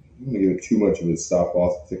 I'm going to give it too much of a stop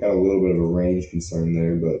loss. It's got a little bit of a range concern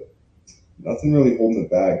there, but nothing really holding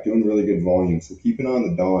it back. Doing really good volume. So keep an eye on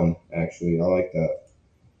the Dawn, actually. I like that.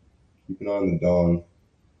 Keep an eye on the Dawn.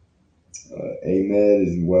 AMED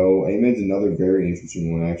as well. AMED's another very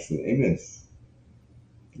interesting one, actually. AMED's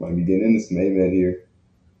might be getting into some AMED here.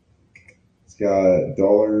 It's got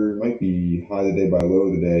dollar, might be high of the day by low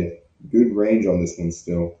of the day. Good range on this one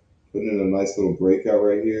still. Putting in a nice little breakout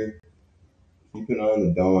right here. Keep an eye on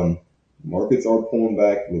the Dawn. Markets are pulling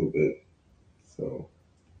back a little bit, so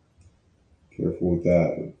careful with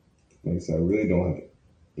that. But like I said, I really don't have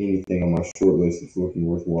anything on my short list that's looking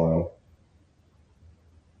worthwhile.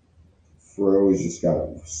 Fro has just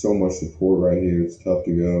got so much support right here. It's tough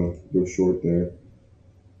to go short there.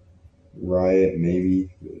 Riot, maybe.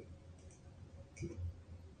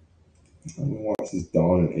 I'm gonna watch this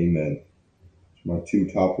Dawn and AMED. It's my two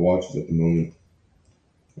top watches at the moment.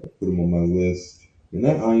 I put them on my list. And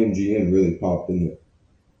that IMGN really popped, didn't it?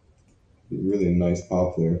 Really a nice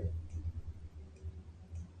pop there.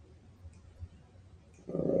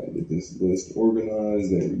 All right, get this list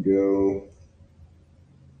organized. There we go.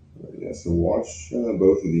 Yeah, so watch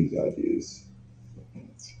both of these ideas.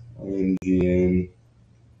 IMGN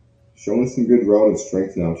showing some good relative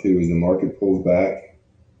strength now too as the market pulls back.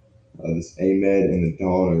 This AMED and the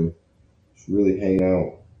Dawn are just really hanging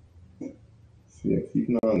out. So yeah, keep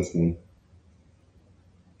an eye on this one.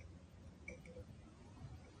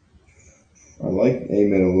 I like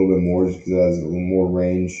AMED a little bit more just because it has a little more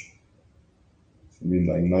range. It's gonna be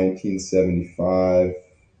like 1975.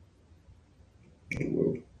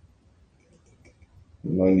 Whoa.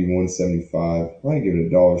 91.75. I might give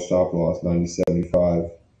it $1 stop loss,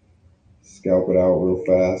 90.75. Scalp it out real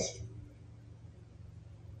fast.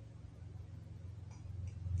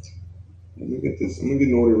 Let me get this. I'm gonna get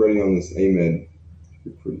an order ready on this AMED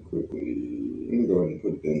pretty quickly. Let me go ahead and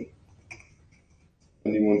put it in.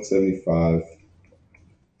 91.75.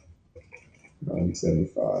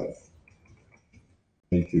 90.75.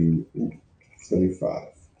 92.75.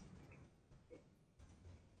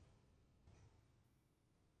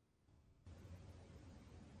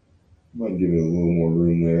 Might give it a little more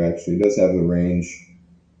room there. Actually, it does have the range.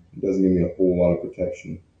 It doesn't give me a whole lot of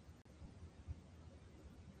protection.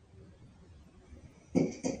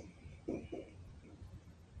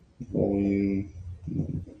 Volume. I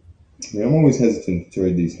mean, I'm always hesitant to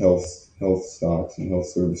trade these health stocks and health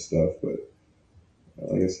service stuff, but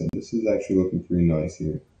like I said, this is actually looking pretty nice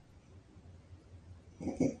here.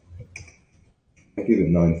 I give it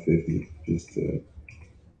 950 just to,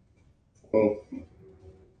 well,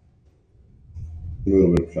 a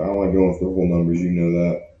little bit. I don't like going for whole numbers, you know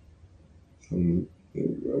that. So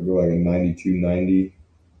I'll go like a 92.90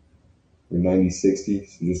 or 90.60,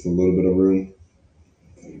 so just a little bit of room.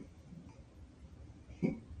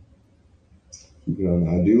 Keep it on.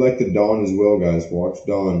 I do like the Dawn as well, guys. Watch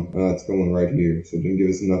Dawn. It's going right here, so it didn't give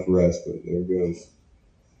us enough rest, but there it goes.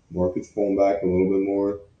 Market's pulling back a little bit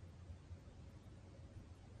more.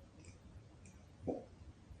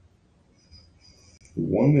 The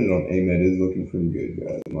 1 minute on AMED is looking pretty good,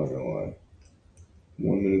 guys. I'm not gonna lie.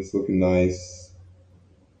 1 minute's looking nice.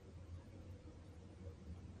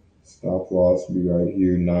 Stop loss will be right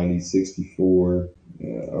here, 90.64.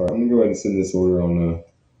 Yeah, all right, I'm gonna go ahead and send this order on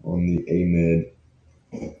the AMED.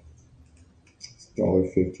 It's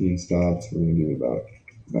 $1.15 stops. We're gonna give it about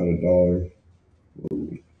 $1.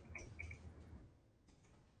 Whoa.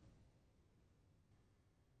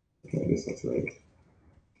 Okay, I guess that's right.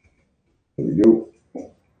 There we go.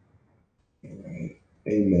 All right,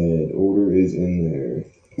 AMED order is in there.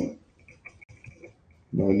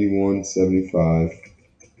 91.75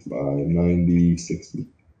 by 90.60.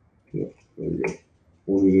 Yep, there we go.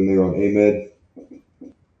 Orders in there on AMED.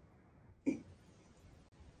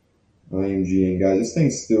 IMGN, guys, this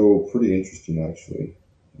thing's still pretty interesting, actually.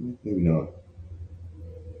 Maybe not.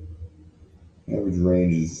 Average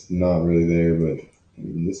range is not really there, but I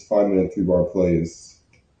mean, this 5 minute 3-bar play is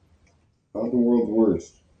not the world's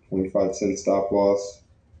worst. 25-cent stop loss.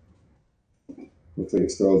 Looks like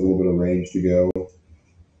it still has a little bit of range to go.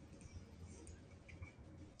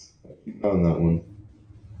 Keep an eye on that one.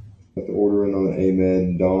 Got the order in on the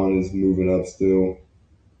AMED. Dawn is moving up still.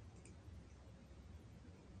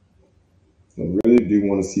 I really do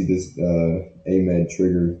want to see this AMED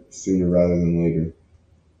trigger sooner rather than later.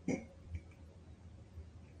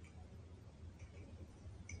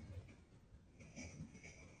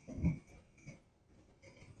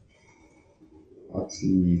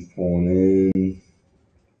 Oxy's pulling in.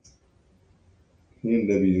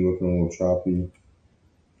 PNW is looking a little choppy.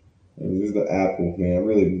 And there's the Apple, man.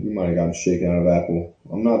 We might have gotten shaken out of Apple.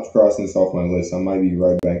 I'm not crossing this off my list. I might be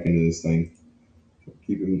right back into this thing.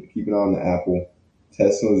 Keep an eye on the Apple.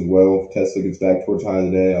 Tesla as well. If Tesla gets back towards high of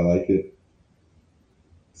the day, I like it.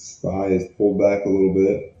 SPY has pulled back a little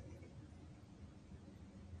bit.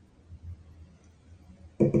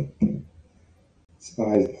 SPY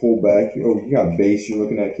has pulled back. Oh, you got base. You're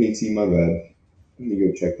looking at KT. My bad. Let me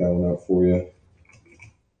go check that one out for you.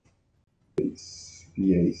 Base.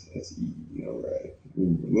 BASE. All right. A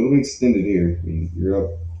little bit extended here. I mean, you're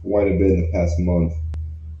up quite a bit in the past month.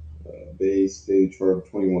 Base daily chart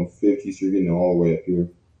 2150, so you're getting all the way up here.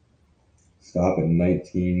 Stop at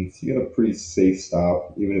 19, so you got a pretty safe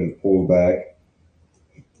stop, even if it pulls back.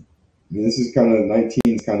 I mean, this is kind of 19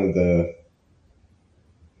 is kind of the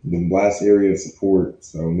last area of support,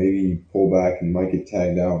 so maybe pull back and might get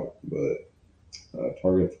tagged out, but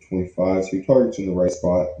target for 25, so your target's in the right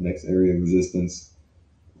spot. Next area of resistance,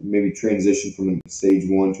 maybe transition from stage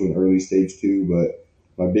 1 to an early stage 2, but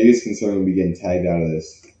my biggest concern would be getting tagged out of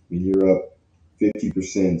this. I mean, you're up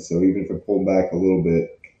 50%, so even if it pulled back a little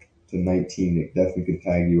bit to 19, it definitely could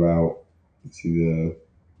tag you out to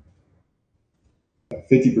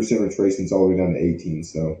 50% retracements all the way down to 18.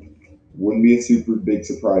 So wouldn't be a super big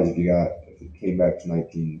surprise if it came back to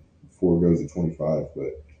 19 before it goes to 25.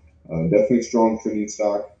 But definitely a strong trending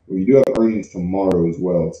stock. Well, you do have earnings tomorrow as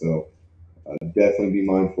well, so definitely be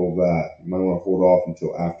mindful of that. You might want to hold off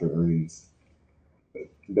until after earnings. But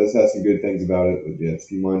it does have some good things about it, but yeah, just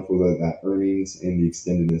be mindful of that earnings and the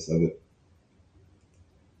extendedness of it.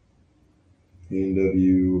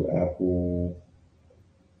 PNW, Apple.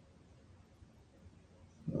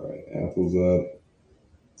 All right, Apple's up.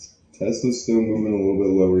 Tesla's still moving a little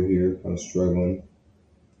bit lower here, kind of struggling.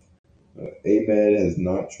 AMED has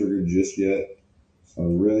not triggered just yet, so I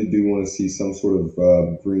really do want to see some sort of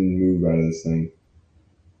green move out of this thing.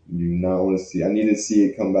 You do not want to see. I need to see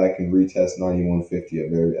it come back and retest 9150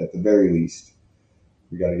 at the very least.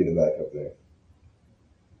 We got to get it back up there.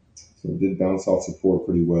 So it did bounce off support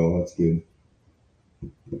pretty well. That's good.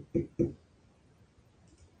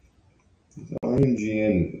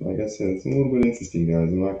 IMGN, like I said, it's a little bit interesting,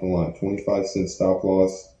 guys. I'm not gonna lie. 25-cent stop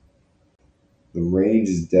loss. The range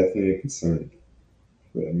is definitely a concern.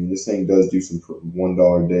 But I mean, this thing does do some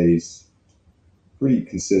 $1 days pretty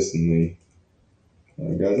consistently.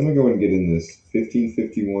 Guys, I'm gonna go ahead and get in this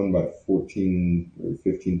 1551 by 14 or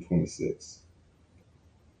 1526.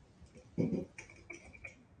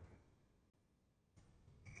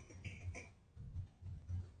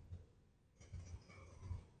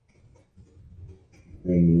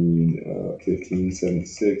 And need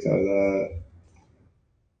 1576 out of that.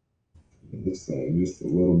 This thing, just a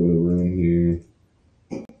little bit of room here.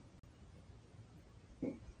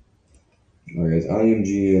 Alright, guys,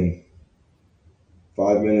 IMGN.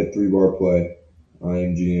 5-minute 3-bar play.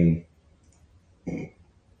 IMGN.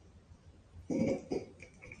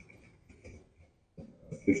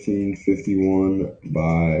 1551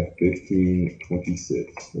 by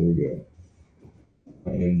 1526. There we go.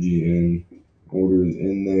 IMGN. Orders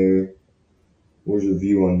in there. Where's your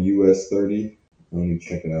view on US 30? Let me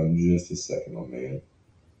check it out in just a second, my man.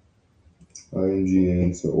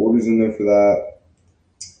 IMGN. So orders in there for that.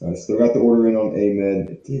 I still got the order in on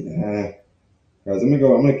AMED. Guys, I'm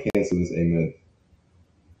gonna cancel this AMED.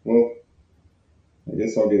 Well, I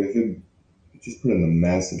guess I'll give it. Just put in a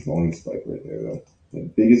massive volume spike right there, though. The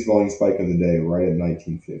biggest volume spike of the day, right at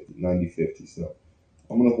 90.50. So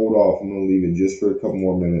I'm gonna hold off. I'm gonna leave it just for a couple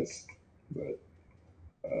more minutes, but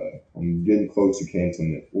I'm getting close to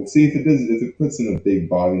canceling it. We'll see if it does. If it puts in a big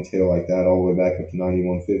bottoming tail like that, all the way back up to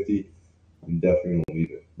 91.50, I'm definitely gonna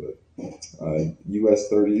leave it. But US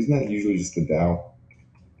 30, isn't that usually just the Dow?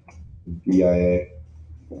 BIA,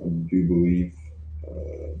 I do believe.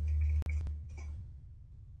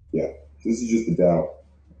 Yeah, this is just the Dow.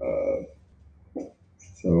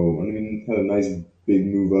 So, I mean, had a nice big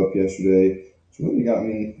move up yesterday. It's really got, I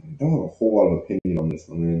mean, I don't have a whole lot of opinion on this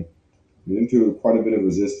one, man. We're into quite a bit of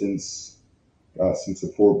resistance, got some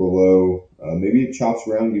support below. Maybe it chops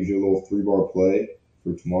around, gives you a little 3-bar play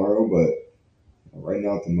for tomorrow, but right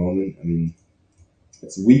now at the moment, I mean,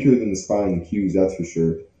 it's weaker than the SPY and the Qs, that's for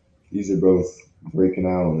sure. These are both breaking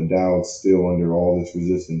out on the Dow. It's still under all this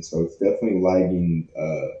resistance, so it's definitely lagging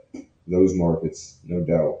those markets, no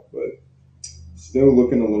doubt. But still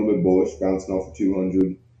looking a little bit bullish, bouncing off the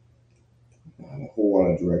 200. Not a whole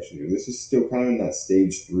lot of direction here. This is still kind of in that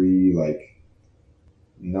stage 3, like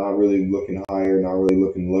not really looking higher, not really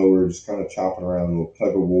looking lower, just kind of chopping around, a little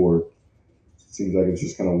tug of war. It seems like it's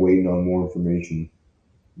just kind of waiting on more information.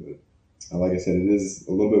 But like I said, it is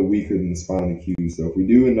a little bit weaker than the SPY and the Q. So if we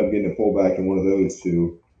do end up getting a pullback in one of those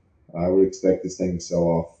two, I would expect this thing to sell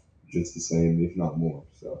off just the same, if not more.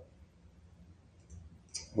 So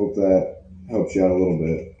hope that helps you out a little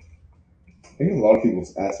bit. I think a lot of people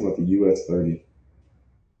ask about the US 30. I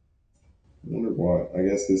wonder why. I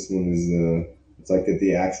guess this one is it's like at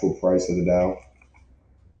the actual price of the Dow.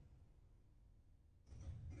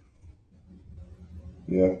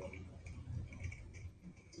 Yeah,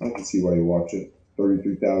 I can see why you watch it.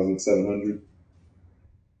 33,700.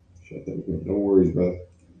 Shut that. No worries, brother.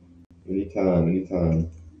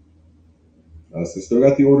 Anytime. So still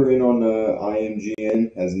got the order in on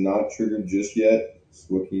IMGN. Has not triggered just yet. It's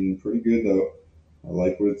looking pretty good though. I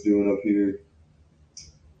like what it's doing up here.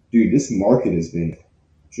 Dude, this market has been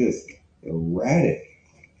just erratic.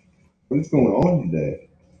 What is going on today?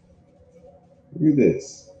 Look at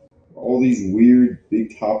this. All these weird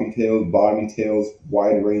big topping tails, bottoming tails,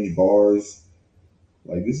 wide range bars.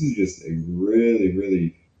 Like this is just a really,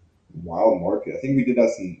 really wild market. I think we did have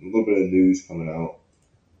a little bit of news coming out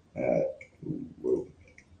at whoa.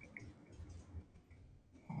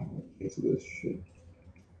 Cancel this shit.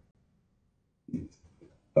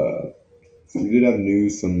 So we did have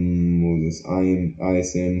news, some what was this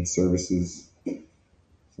ISM services.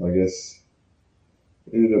 guess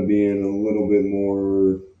ended up being a little bit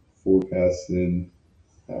more forecasted,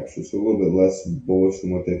 actually, so a little bit less bullish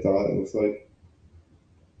than what they thought. It looks like.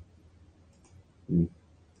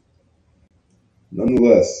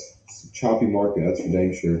 Nonetheless, it's a choppy market. That's for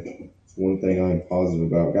dang sure. It's one thing I'm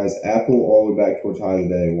positive about, guys. Apple all the way back towards high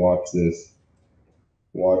today. Watch this.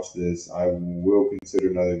 Watch this. I will consider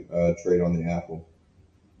another trade on the Apple.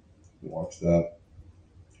 Watch that.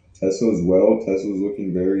 Tesla as well. Tesla's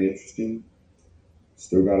looking very interesting.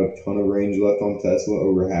 Still got a ton of range left on Tesla,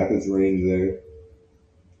 over half its range there.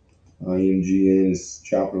 IMGN is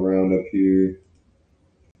chopping around up here.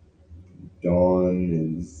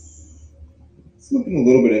 Dawn is it's looking a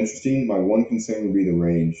little bit interesting. My one concern would be the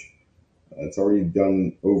range. It's already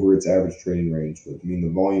done over its average trading range, but I mean the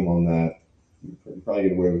volume on that, you can probably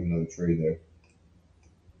get away with another trade there.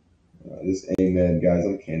 This AMED, guys,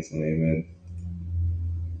 I'm canceling AMED.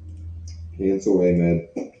 Cancel AMED.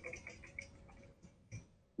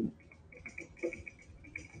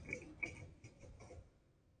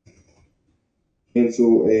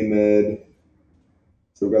 Cancel AMED.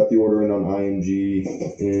 So got the order in on IMG,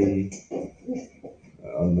 and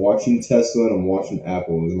I'm watching Tesla and I'm watching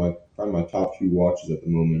Apple. Those are probably my top two watches at the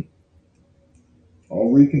moment. I'll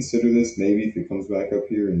reconsider this maybe if it comes back up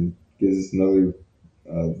here and gives us another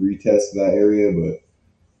retest of that area, but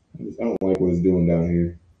I don't like what it's doing down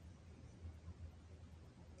here.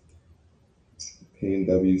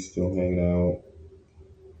 K&W still hanging out.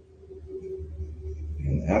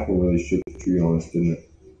 And Apple really shook the tree on us, didn't it?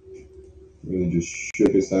 Really just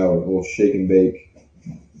shook us out, a little shake and bake.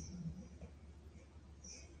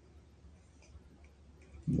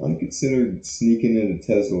 Might consider sneaking into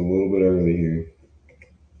Tesla a little bit early here.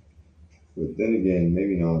 But then again,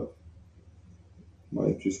 maybe not.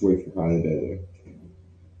 Might just wait for high today there.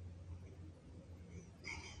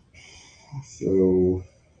 So,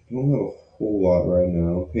 don't have a whole lot right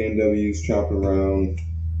now. K&W's chopping around.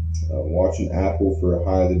 Watching Apple for a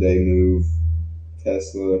high of the day move.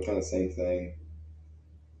 Tesla, kind of same thing.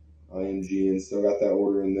 IMG and still got that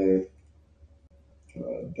order in there.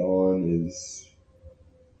 Dawn is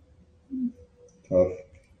tough.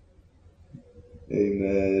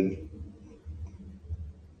 AMED.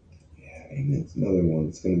 Yeah, AMED's another one.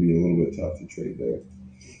 It's going to be a little bit tough to trade there.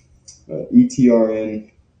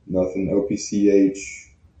 ETRN, nothing. OPCH,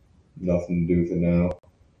 nothing to do with it now.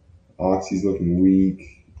 Oxy's looking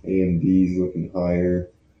weak. AMD's looking higher.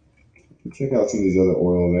 Check out some of these other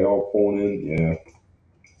oil. They all pulling in. Yeah.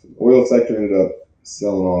 So the oil sector ended up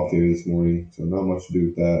selling off here this morning, so not much to do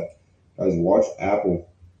with that. Guys, watch Apple.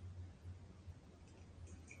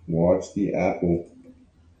 Watch the Apple.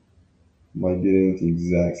 Might get in with the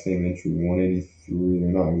exact same entry. 183. They're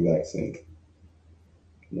not exact same.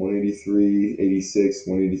 183.86,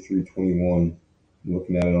 183.21.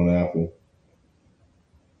 Looking at it on Apple.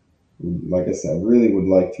 Like I said, I really would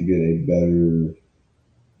like to get a better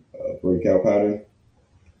breakout pattern,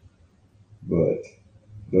 but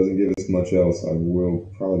doesn't give us much else. I will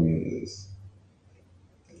probably be into this.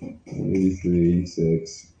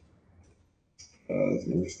 183.86.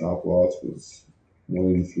 Their stop loss was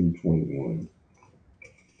 183.21.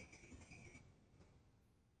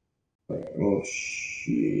 Alright, well,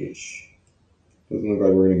 sheesh. Doesn't look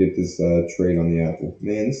like we're going to get this trade on the Apple.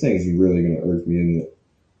 Man, this thing is really going to irk me, isn't it?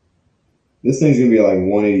 This thing's going to be like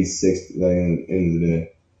 186 at the end of the day.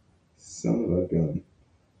 Son of a gun.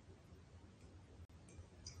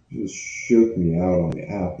 Just shook me out on the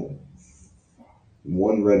Apple.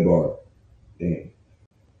 One red bar. Damn.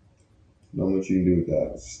 Not much you can do with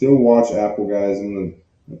that. Still watch Apple, guys. I'm going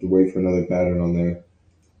to have to wait for another pattern on there.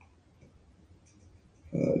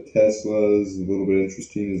 Tesla's a little bit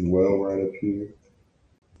interesting as well, right up here.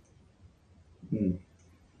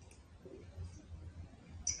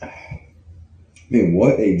 Man,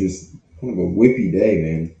 what a just kind of a whippy day,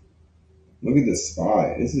 man. Look at the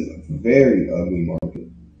SPY. This is a very ugly market.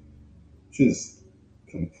 Just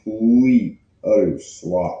complete, utter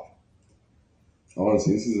slop.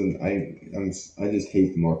 Honestly, this is I just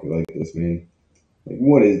hate the market like this, man. Like,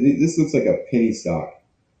 what is this? Looks like a penny stock.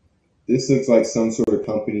 This looks like some sort of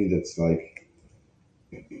company that's like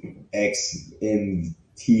XMTRV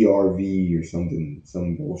or something,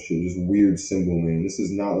 some bullshit, just weird symbol, man. This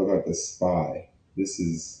does not look like the SPY. This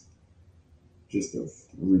is just a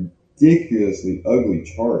ridiculously ugly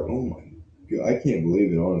chart. Oh my god, I can't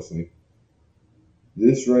believe it, honestly.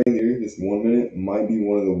 This right here, this 1 minute, might be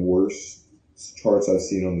one of the worst charts I've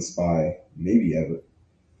seen on the SPY, maybe ever.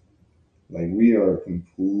 Like, we are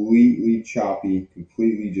completely choppy,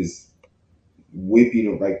 completely just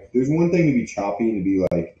whipping. Like, there's one thing to be choppy and to be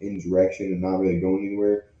like in direction and not really going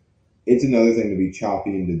anywhere. it's another thing to be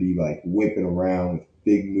choppy and to be like whipping around with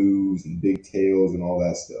big moves and big tails and all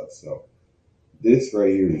that stuff. So this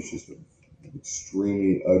right here is just an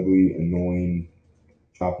extremely ugly, annoying,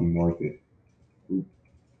 choppy market.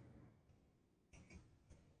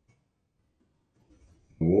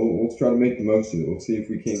 We'll try to make the most of it. We'll see if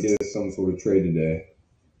we can't get us some sort of trade today.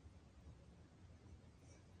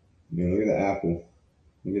 Look at the Apple.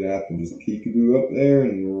 Look at Apple just peekaboo up there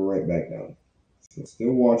and right back down. So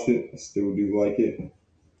still watch it. I still do like it.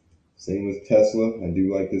 Same with Tesla. I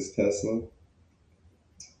do like this Tesla.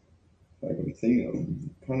 Like I'm thinking,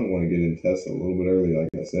 I kind of want to get in Tesla a little bit early. Like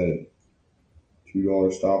I said,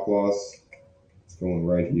 $2 stop loss. It's going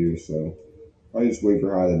right here. So I just wait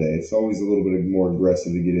for high of the day. It's always a little bit more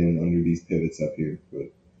aggressive to get in under these pivots up here.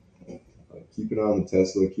 But keep an eye on the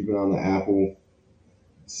Tesla. Keep an eye on the Apple.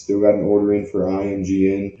 Still got an order in for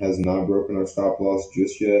IMGN. Has not broken our stop loss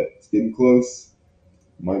just yet. It's getting close.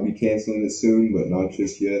 Might be canceling it soon, but not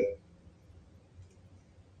just yet.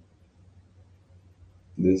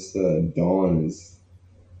 This Dawn is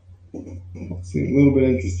seems a little bit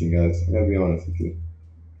interesting, guys. I gotta be honest with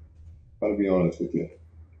you.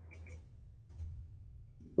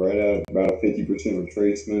 Right at about a 50%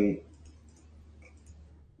 retracement.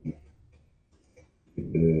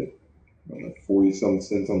 Like 40 some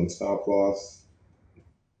cents on the stop loss.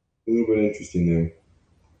 A little bit interesting there.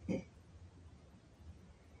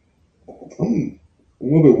 I'm a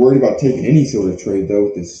little bit worried about taking any sort of trade though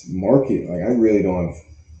with this market. Like I really don't have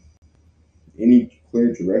any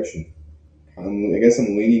clear direction. I guess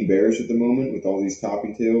I'm leaning bearish at the moment with all these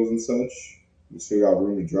topping tails and such. We still got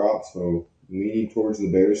room to drop, so leaning towards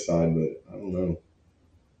the bearish side, but I don't know.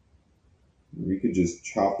 We could just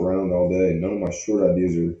chop around all day. None of my short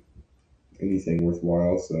ideas are anything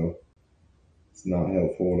worthwhile, so it's not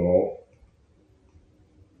helpful at all.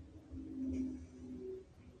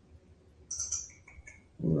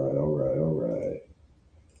 All right.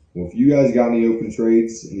 Well, if you guys got any open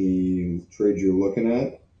trades, any trades you're looking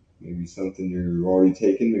at, maybe something you're already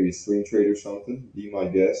taking, maybe a swing trade or something, be my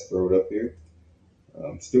guest, throw it up here.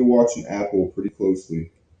 I'm still watching Apple pretty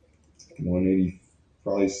closely. 180,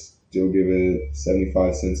 probably still give it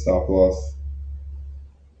 75 cent stop loss.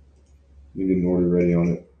 Let me get an order ready on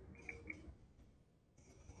it.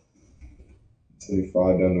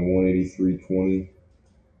 75 down to 183.20.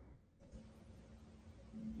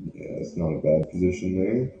 Yeah, that's not a bad position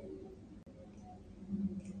there.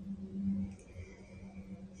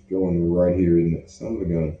 It's going right here, isn't it? Son of a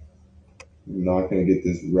gun. We're not going to get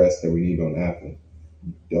this rest that we need on Apple.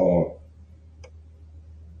 Dog.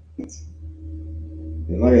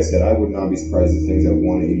 And like I said, I would not be surprised if things at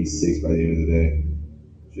 186 by the end of the day.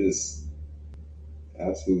 Just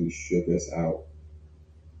absolutely shook us out.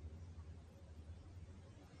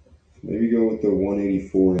 Maybe go with the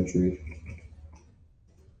 184 entry.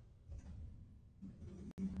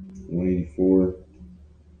 184.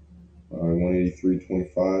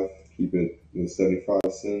 183.25. Keep it with 75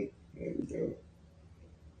 cent. There we go.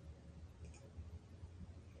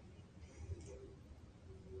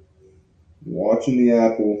 Watching the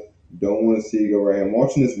Apple. Don't want to see it go right. I'm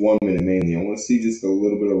watching this 1 minute mainly. I want to see just a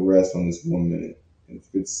little bit of rest on this 1 minute. If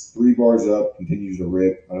it's 3 bars up, continues to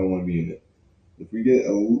rip, I don't want to be in it. If we get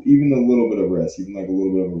even a little bit of rest, even like a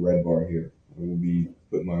little bit of a red bar here, I will be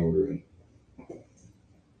putting my order in.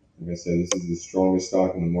 Like I said, this is the strongest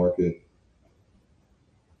stock in the market.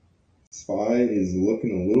 SPY is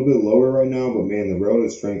looking a little bit lower right now, but man, the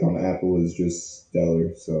relative strength on Apple is just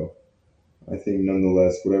stellar. So I think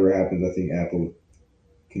nonetheless, whatever happens, I think Apple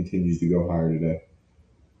continues to go higher today.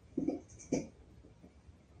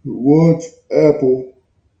 Watch Apple.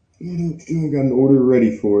 I got an order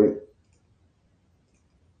ready for it.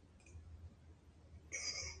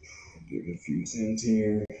 Give it a few cents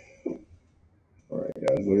here. Alright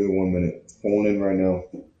guys, look at the 1 minute. It's pulling in right now.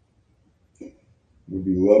 It would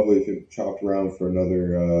be lovely if it chopped around for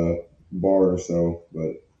another bar or so,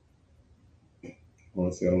 but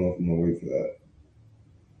honestly, I don't know if I'm going to wait for that.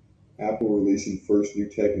 Apple releasing first new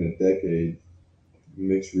tech in a decade.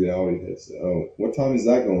 Mixed reality headset. Oh, what time is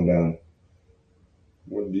that going down?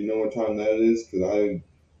 Do you know what time that is? Because I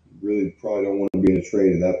really probably don't want to be in a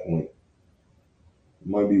trade at that point. I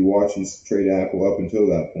might be watching trade Apple up until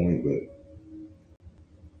that point, but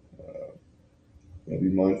gotta be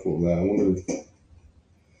mindful of that. I wonder if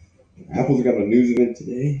Apple's got a news event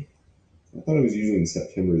today. I thought it was usually in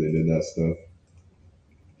September they did that stuff.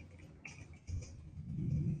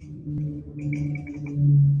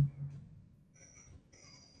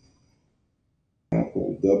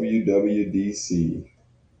 Apple WWDC.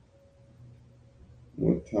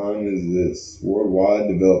 What time is this? Worldwide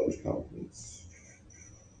Developers Conference.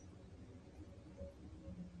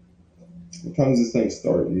 What time does this thing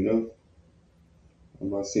start, you know? I'm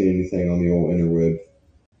not seeing anything on the old interweb.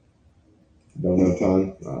 Don't know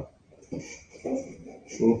time? Well,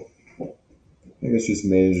 I think it's just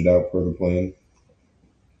managed out per the plan.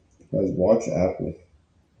 Guys, watch Apple.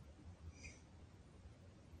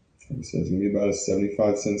 Like I said, it's going to be about a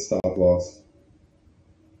 75-cent stop loss.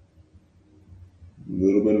 A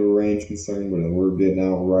little bit of a range concern, but we're getting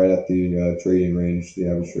out right at the trading range, the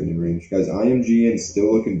average trading range. Guys, IMGN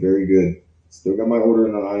still looking very good. Still got my order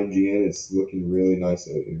in on IMGN. It's looking really nice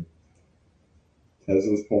out here.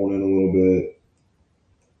 Tesla's pulling in a little bit.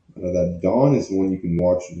 That Dawn is the one you can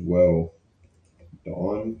watch as well.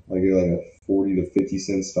 Dawn, I get like a 40 to 50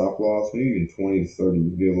 cent stop loss, maybe even 20 to 30. You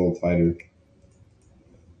get a little tighter.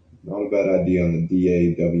 Not a bad idea on the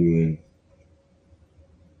DAWN.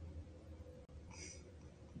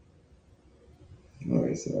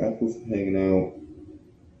 Alright, so Apple's hanging out.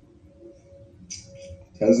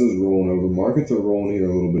 Tesla's rolling over. Markets are rolling here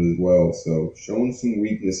a little bit as well, so showing some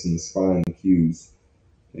weakness in the SPY and the Qs.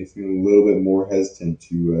 Makes me a little bit more hesitant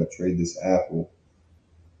to trade this Apple.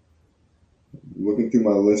 Looking through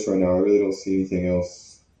my list right now, I really don't see anything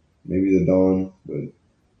else. Maybe the Dawn, but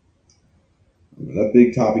that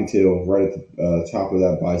big topping tail right at the top of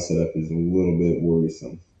that buy setup is a little bit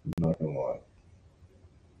worrisome. I'm not gonna lie.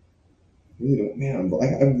 I really don't, man.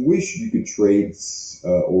 I wish you could trade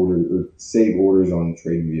order or save orders on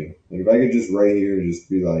TradingView. Like if I could just right here just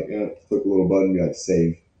be like, click a little button, be like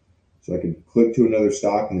save, so I could click to another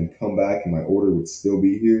stock and then come back and my order would still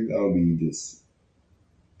be here. That would be just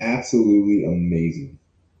absolutely amazing.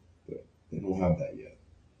 But they don't have that yet.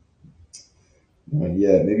 Not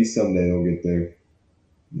yet. Maybe someday they'll get there.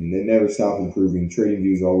 I mean, they never stop improving.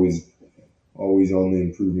 TradingView is always on the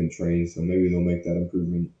improvement train, so maybe they'll make that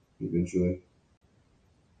improvement eventually.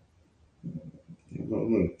 I'm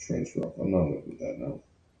going to transfer off. I'm not looking at that now.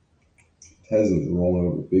 Tesla's rolling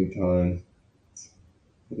over big time.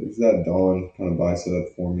 There's that Dawn kind of buy setup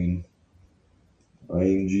forming.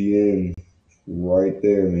 IMGN right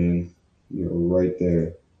there, man. You're right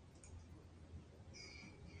there.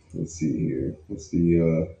 Let's see here. What's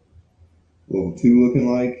the level 2 looking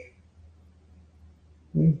like?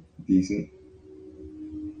 Decent.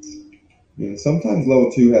 And sometimes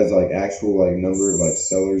level 2 has like actual like number of like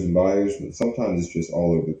sellers and buyers, but sometimes it's just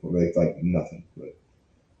all over the place, like nothing. But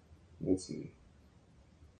we'll see.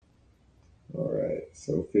 All right,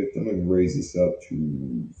 so I'm gonna raise this up to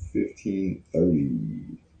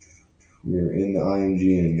 1530. We're in the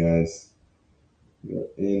IMGN, guys. We're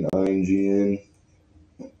in IMGN.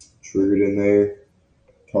 Triggered in there.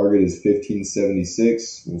 Target is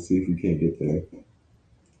 1576. We'll see if we can't get there.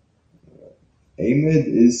 AMED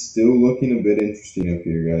is still looking a bit interesting up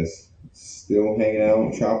here, guys. Still hanging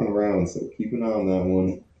out, chopping around, so keep an eye on that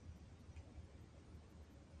one.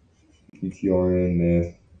 PTRN,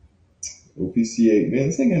 man. OPC8, man,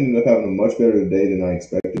 this thing ended up having a much better day than I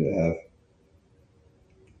expected to have.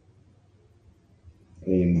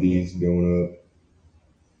 AMD's going up.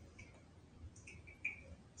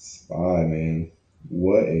 SPY, man.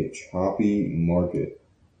 What a choppy market.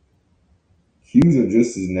 Qs are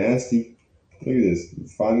just as nasty. Look at this.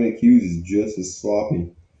 5-minute Qs is just as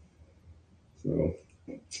sloppy. So,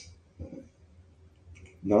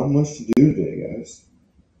 not much to do today, guys.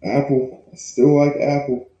 Apple. I still like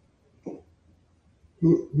Apple.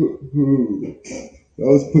 That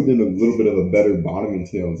was putting in a little bit of a better bottoming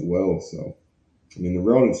tail as well. So, I mean, the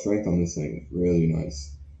relative strength on this thing is really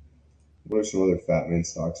nice. What are some other fat man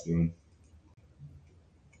stocks doing?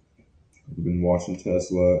 We've been watching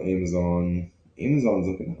Tesla, Amazon. Amazon's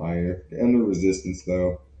looking higher. They're under resistance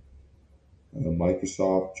though.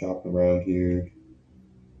 Microsoft chopping around here.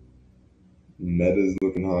 Meta's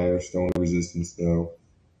looking higher, still under resistance though.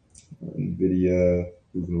 Nvidia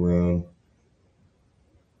moving around.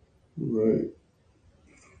 All right.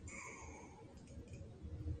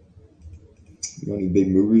 You got any big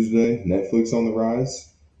movers today? Netflix on the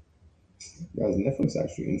rise. Guys, Netflix is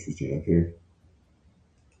actually interesting up here.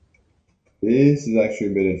 This is actually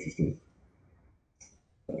a bit interesting.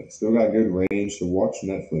 Still got good range, so watch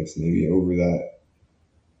Netflix maybe over that.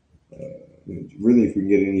 Really, if we can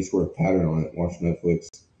get any sort of pattern on it, watch Netflix.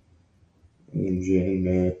 AMGN,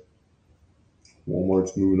 man.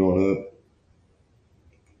 Walmart's moving on up.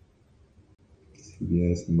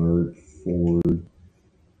 CVS, Merck, Ford.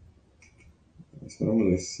 So I don't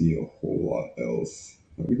really see a whole lot else.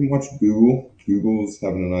 We can watch Google. Google's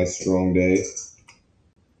having a nice strong day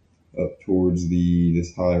up towards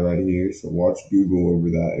this high right here. So watch Google over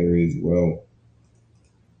that area as well.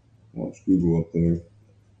 Watch Google up there.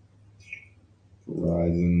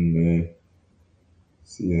 Verizon, man.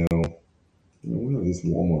 CL. I wonder if this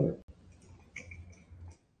Walmart.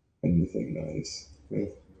 Anything nice.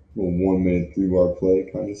 Okay. Little 1 minute 3 bar play,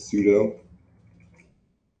 kind of pseudo.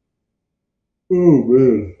 Oh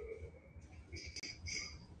man.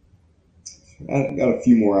 I got a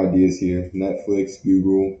few more ideas here. Netflix,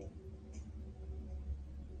 Google.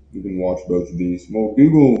 You can watch both of these. Well,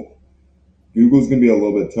 Google's gonna be a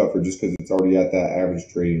little bit tougher just because it's already at that average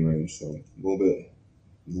trading range, so a little bit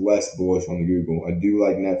less bullish on the Google. I do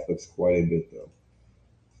like Netflix quite a bit though.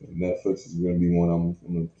 So Netflix is gonna be one I'm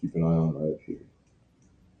gonna keep an eye on right here.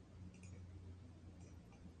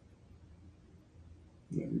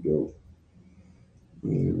 There we go.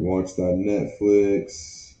 Watch that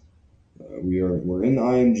Netflix. We're in the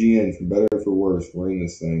IMGN for better or for worse. We're in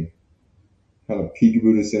this thing. Kind of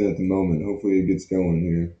peekaboo us in at the moment. Hopefully it gets going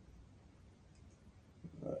here.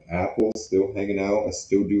 Apple still hanging out. I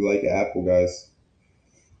still do like Apple, guys.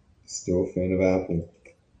 Still a fan of Apple.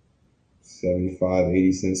 75,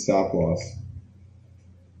 80 cent stop loss.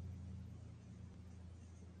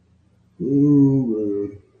 Ooh,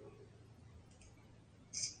 man.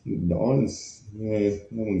 The Dawn is, that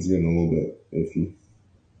one's getting a little bit iffy.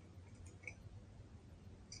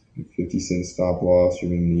 50 cent stop loss.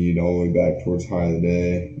 You're going to need all the way back towards high of the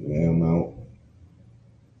day. Yeah, I'm out.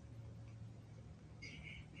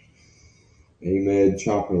 AMED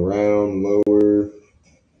chopping around lower.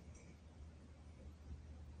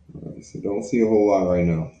 All right, so don't see a whole lot right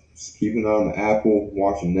now. Just keep an eye on the Apple,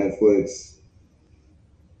 watching Netflix.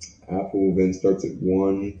 Apple then starts at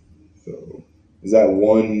 1. So is that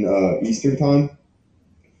 1 Eastern time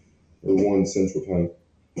or 1 Central time?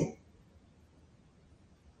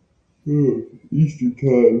 Eastern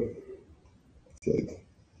time. It's like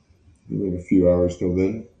a few hours till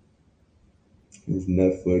then. There's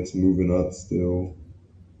Netflix moving up still.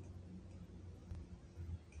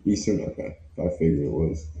 Eastern, okay. I figured it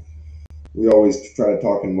was. We always try to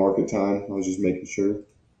talk in market time. I was just making sure.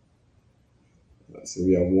 So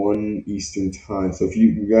we have 1 Eastern time. So if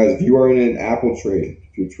you are in an Apple trade,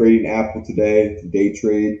 if you're trading Apple today, day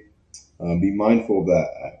trade, be mindful of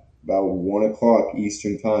that. About 1 o'clock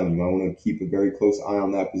Eastern time, you might want to keep a very close eye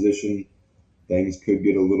on that position. Things could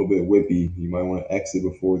get a little bit whippy. You might want to exit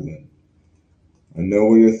before then. I know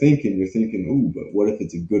what you're thinking. You're thinking, ooh, but what if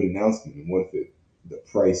it's a good announcement? And what if the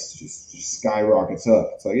price just skyrockets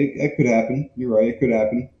up? It's like, it could happen. You're right, it could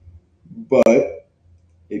happen. But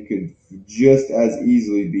it could just as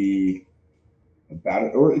easily be about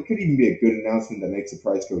it, or it could even be a good announcement that makes the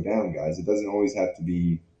price go down, guys. It doesn't always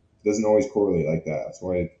correlate like that. That's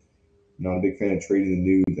why I'm not a big fan of trading the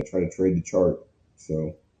news. I try to trade the chart.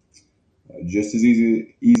 So just as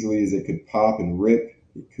easily as it could pop and rip,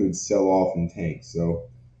 it could sell off and tank. So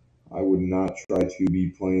I would not try to be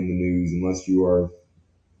playing the news unless you are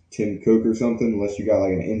Tim Cook or something. Unless you got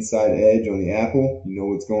like an inside edge on the Apple, you know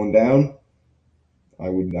what's going down. I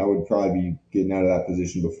would probably be getting out of that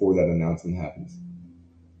position before that announcement happens.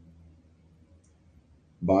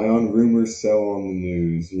 Buy on rumors, sell on the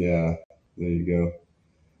news. Yeah, there you go.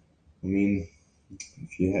 I mean,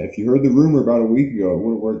 if you heard the rumor about a week ago, it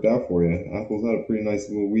would have worked out for you. Apple's had a pretty nice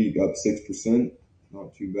little week, up 6%.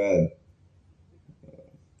 Not too bad.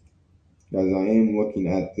 Guys, I am looking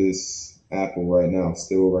at this Apple right now,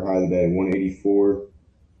 still over high today, 184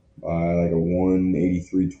 by like a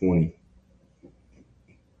 183.20.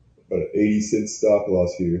 About an 80 cent stop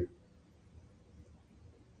loss here.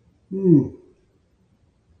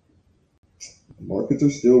 Markets are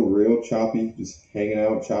still real choppy, just hanging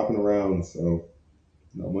out, chopping around, so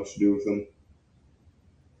not much to do with them.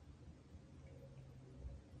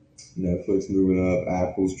 Netflix moving up,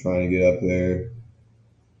 Apple's trying to get up there.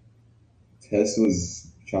 Tesla's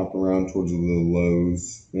chopping around towards the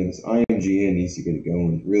lows. And this IMGN needs to get it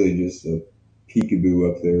going. Really just a peekaboo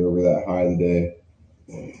up there over that high of the day.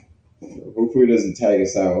 So hopefully it doesn't tag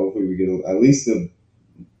us out. Hopefully we get at least a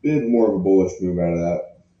bit more of a bullish move out of that.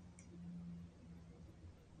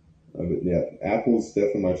 But yeah, Apple's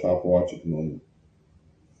definitely my top watch at the moment.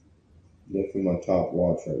 Definitely my top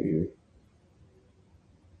watch right here.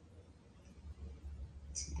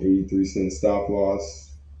 83 cent stop loss.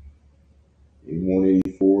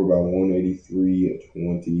 184 by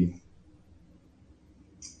 183.20.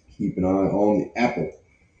 Keep an eye on the Apple.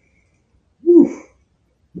 Whew.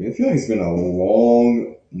 Man, I feel like it's been a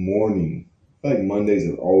long morning. I feel like Mondays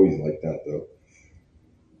are always like that, though.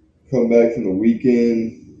 Come back from the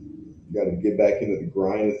weekend, got to get back into the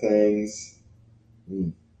grind of things.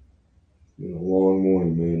 Been a long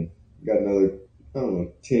morning, man. Got another, I don't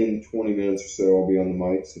know, 10, 20 minutes or so. I'll be on the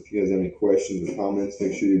mic. So if you guys have any questions or comments,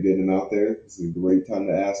 make sure you're getting them out there. This is a great time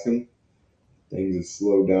to ask them. Things have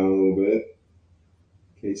slowed down a little bit.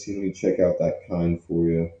 Casey, let me check out that kind for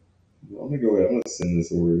you. I'm gonna go ahead. I'm gonna send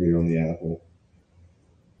this order here on the Apple.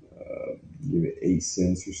 Give it 8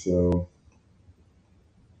 cents or so.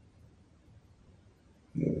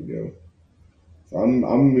 There we go. So I'm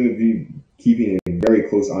gonna be keeping a very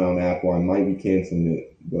close eye on Apple. I might be canceling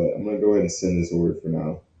it, but I'm gonna go ahead and send this order for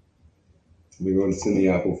now. I'm gonna go ahead and send the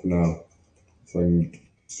Apple for now, so I can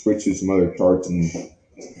switch to some other charts and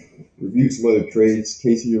review some other trades.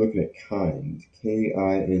 Casey, you're looking at Kind,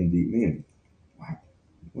 Kind. Man, wow,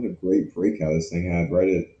 what a great breakout this thing had right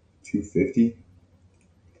at 250.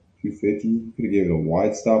 250. You could have given it a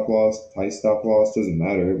wide stop loss, tight stop loss. Doesn't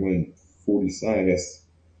matter. It went 40 cents. I guess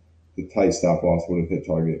the tight stop loss would have hit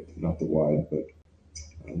target, not the wide, but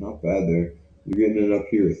not bad there. You're getting it up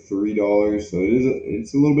here at $3, so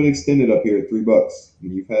it's a little bit extended up here at $3. I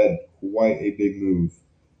mean, you've had quite a big move.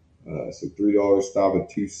 So $3 stop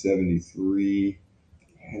at 273,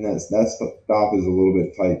 and that stop is a little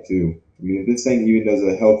bit tight too. I mean, if this thing even does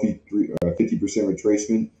a healthy 50%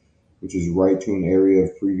 retracement, which is right to an area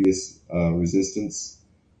of previous resistance,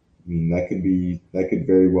 I mean that could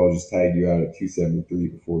very well just tag you out at 273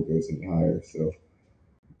 before it goes any higher. So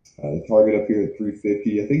the target up here at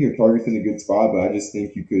 350. I think your target's in a good spot, but I just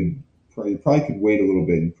think you probably could wait a little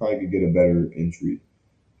bit. You probably could get a better entry.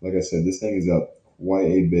 Like I said, this thing is up quite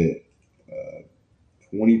a bit,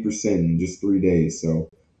 20% in just 3 days. So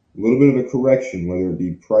a little bit of a correction, whether it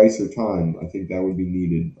be price or time, I think that would be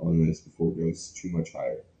needed on this before it goes too much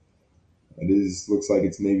higher. Looks like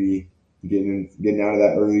it's maybe getting out of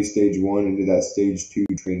that early stage 1 into that stage 2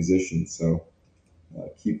 transition. So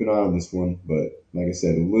keep an eye on this one, but like I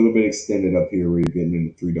said, a little bit extended up here where you're getting in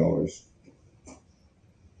at $3.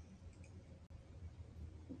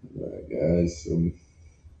 All right, guys. So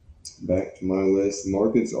back to my list.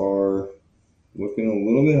 Markets are looking a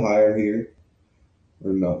little bit higher here,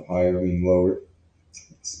 or not higher, I mean lower.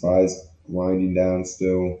 SPY's winding down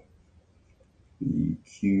still. The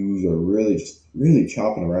Qs are really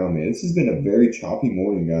chopping around, man. This has been a very choppy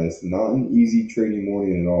morning, guys. Not an easy trading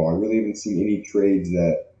morning at all. I really haven't seen any trades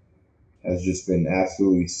that has just been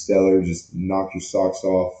absolutely stellar, just knock your socks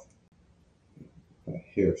off. I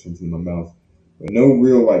hear something in my mouth. But no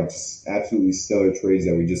real, just absolutely stellar trades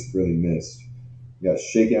that we just really missed. We got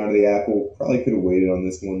shaken out of the Apple. Probably could have waited on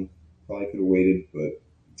this one. Probably could have waited, but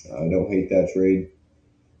I don't hate that trade.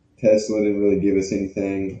 Tesla didn't really give us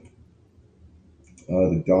anything.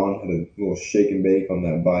 The Dawn had a little shake and bake on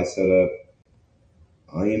that buy setup.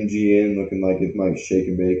 IMGN looking like it might shake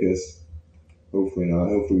and bake us. Hopefully not.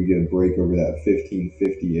 Hopefully we get a break over that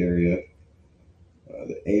 1550 area.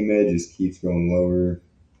 The AMED just keeps going lower.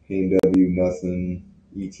 KMW, nothing.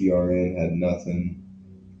 ETRN had nothing.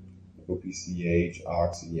 OPCH,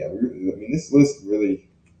 Oxy. Yeah, I mean, this list really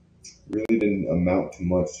didn't amount to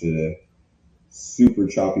much today. Super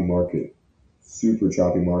choppy market. Super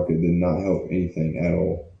choppy market did not help anything at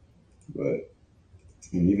all. But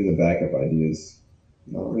I mean, even the backup ideas,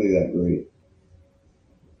 not really that great.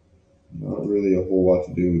 Not really a whole lot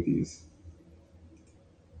to do with these.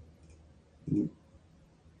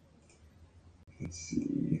 Let's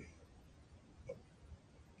see.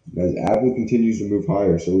 Guys, Apple continues to move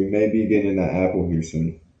higher, so we may be getting in that Apple here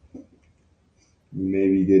soon. We may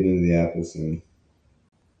be getting into the Apple soon.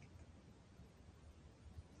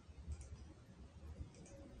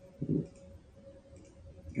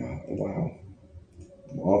 God, wow.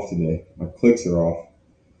 I'm off today. My clicks are off.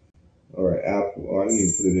 All right, Apple. Oh, I didn't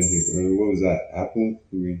even put it in here. What was that? Apple?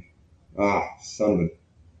 Son of a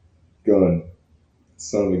gun.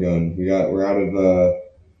 Son of a gun. We're out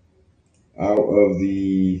of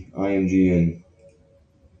the IMGN.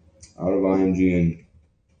 Out of IMGN.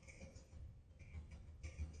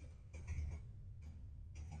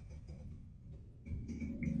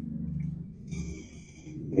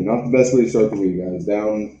 And not the best way to start the week, guys.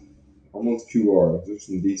 Down almost 2R. There's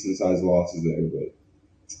some decent sized losses there, but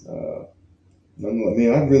nonetheless,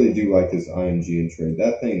 man, I really do like this IMGN trade.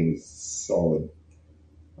 That thing was solid.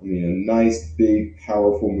 I mean, a nice, big,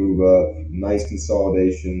 powerful move up, nice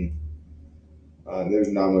consolidation. There's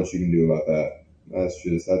not much you can do about that.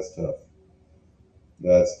 That's tough.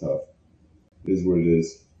 That's tough. It is what it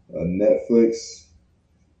is. Netflix,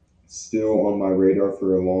 still on my radar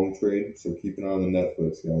for a long trade, so keep an eye on the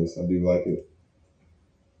Netflix, guys. I do like it.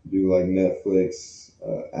 I do like Netflix.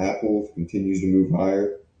 Apple continues to move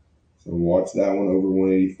higher, so watch that one over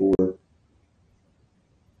 184.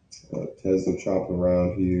 Tesla chopping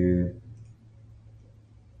around here.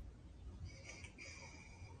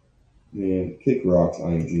 Man, kick rocks,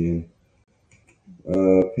 IMGN.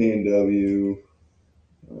 PNW.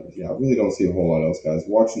 Yeah, I really don't see a whole lot else, guys.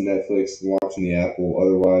 Watching Netflix, watching the Apple.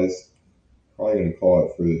 Otherwise, probably going to call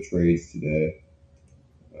it for the trades today.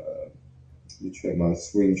 Let me check my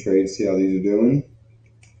swing trades, see how these are doing.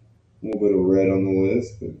 A little bit of red on the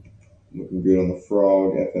list, but looking good on the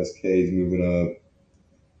frog. FSK is moving up.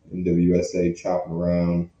 NWSA chopping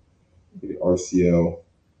around. Look at RCL.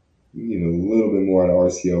 We need a little bit more out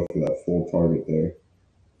of RCL for that full target there.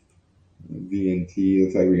 VNT,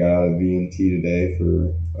 looks like we got out of VNT today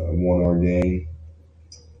for a 1 hour gain.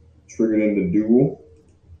 Triggered into dual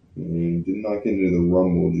and did not get into the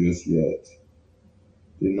rumble just yet.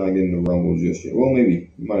 Well,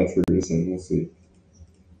 maybe he might have triggered us in. We'll see.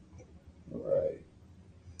 All right,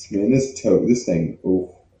 man. This thing,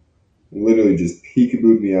 literally just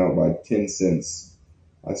peekabooed me out by 10 cents.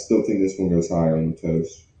 I still think this one goes higher on the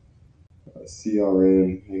toast.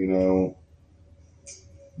 CRM hanging out.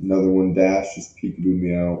 Another one, Dash, just peekabooed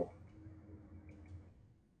me out.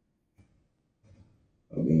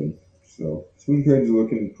 Oh man. So swing trades are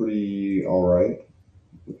looking pretty alright.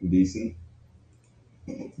 Looking decent.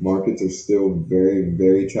 Markets are still very,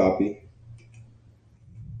 very choppy.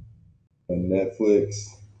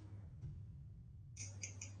 Netflix.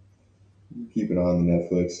 Keep an eye on the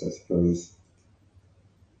Netflix, I suppose.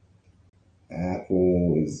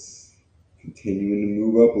 Apple is continuing to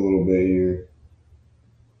move up a little bit here.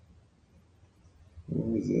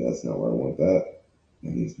 Where is it? That's not where I want that.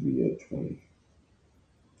 That needs to be at 20.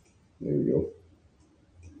 There we go.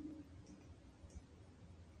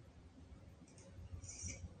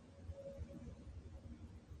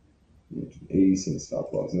 80-cent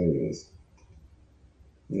stop loss. There it is.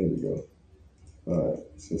 There we go. Alright,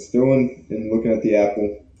 so still in looking at the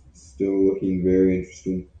Apple. Still looking very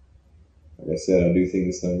interesting. Like I said, I do think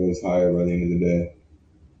this thing goes higher by the end of the day.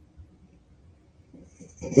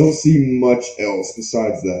 Don't see much else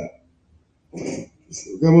besides that.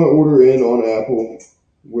 So got my order in on Apple.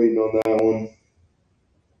 Waiting on that one.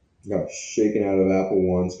 Got shaken out of Apple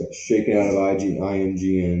once. Got shaken out of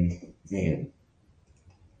IMGN. Man.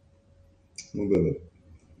 A little bit of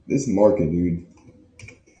this market, dude.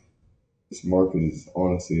 This market is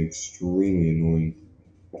honestly extremely annoying.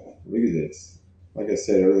 Look at this. Like I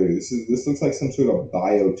said earlier, this looks like some sort of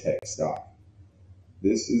biotech stock.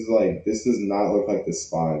 This does not look like the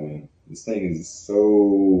SPY, man. This thing is so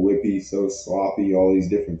whippy, so sloppy, all these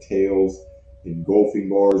different tails, engulfing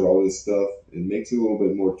bars, all this stuff. It makes it a little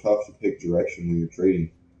bit more tough to pick direction when you're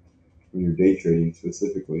trading, when you're day trading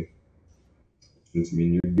specifically. Just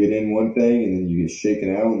you get in one thing and then you get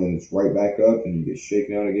shaken out and then it's right back up and you get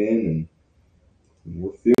shaken out again and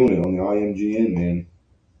we're feeling it on the IMGN, man.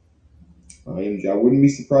 I wouldn't be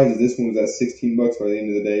surprised if this one was at 16 bucks by the end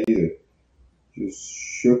of the day either. Just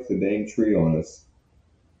shook the dang tree on us.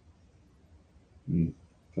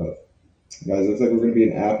 Tough. Guys, looks like we're going to be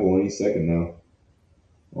in Apple any second now.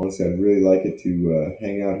 Honestly, I'd really like it to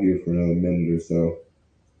hang out here for another minute or so.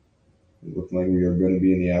 It looks like we are going to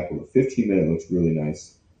be in the Apple. The 15-minute looks really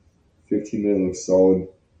nice. 15-minute looks solid.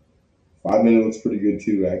 5-minute looks pretty good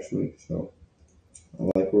too, actually. So I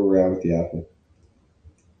like where we're at with the Apple.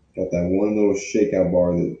 Got that one little shakeout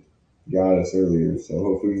bar that got us earlier. So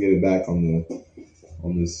hopefully we can get it back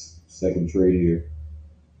on this second trade here.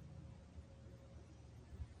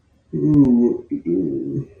 Ooh, what to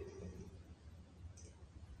do?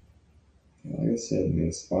 Like I said,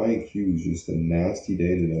 man, SPY and Q is just a nasty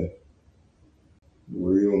day today.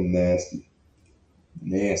 Real nasty.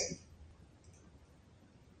 Nasty.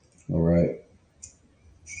 Alright.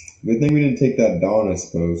 Good thing we didn't take that Dawn, I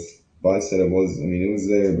suppose. But I said it was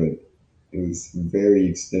there, but it was very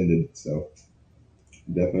extended, so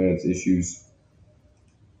definitely had its issues.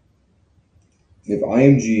 If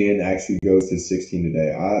IMGN actually goes to 16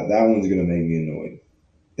 today, that one's going to make me annoyed.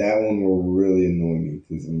 That one will really annoy me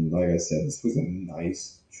because, like I said, this was a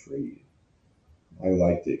nice trade. I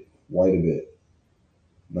liked it quite a bit.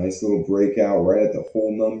 Nice little breakout right at the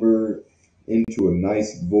whole number into a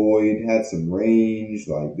nice void. Had some range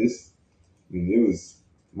like this. It was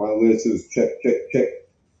my list. It was check,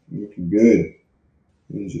 looking good.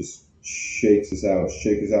 And it just shakes us out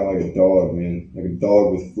like a dog, man, like a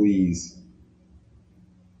dog with fleas.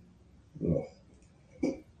 Ugh.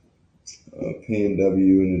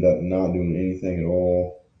 PNW ended up not doing anything at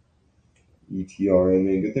all. ETRN,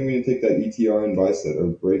 man, good thing we didn't take that ETRN buy set or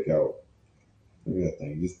breakout. Look at that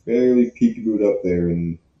thing, just barely peekabooed up there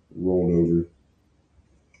and rolled over.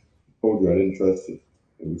 Told you I didn't trust it.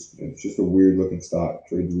 It was just a weird looking stock.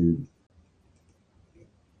 Trades weird.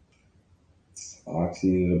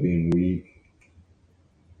 Oxy ended up being weak.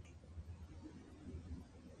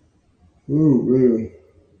 Ooh, man.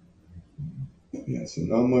 Yeah, so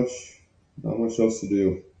not much else to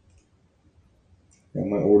do. Got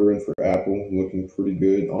my order in for Apple, looking pretty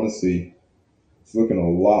good. Honestly, it's looking a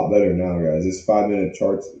lot better now, guys. This 5-minute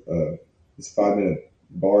charts, This 5-minute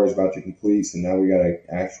bar is about to complete, so now we got a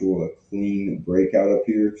clean breakout up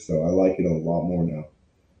here. So I like it a lot more now.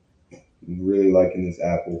 I'm really liking this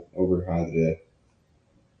Apple over high today.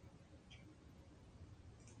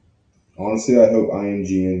 Honestly, I hope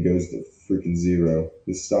IMGN goes to freaking zero.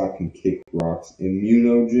 This stock can kick rocks.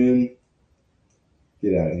 Immunogen,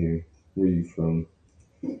 get out of here. Where are you from?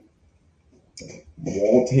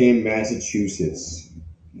 Waltham, Massachusetts.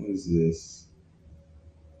 What is this?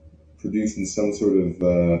 Producing some sort of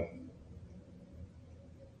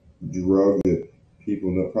drug that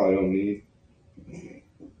people probably don't need.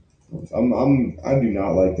 I do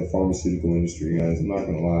not like the pharmaceutical industry, guys. I'm not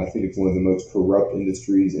gonna lie. I think it's one of the most corrupt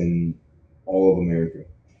industries in all of America.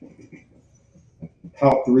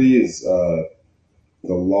 Top 3 is the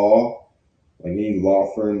law, like any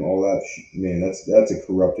law firm, all that. Man, that's a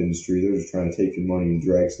corrupt industry. They're just trying to take your money and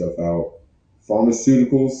drag stuff out.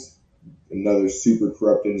 Pharmaceuticals, another super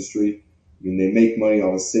corrupt industry. I mean, they make money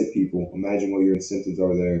off of sick people. Imagine what your incentives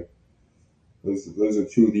are there. Those are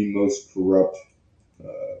 2 of the most corrupt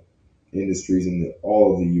industries in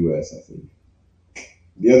all of the U.S., I think.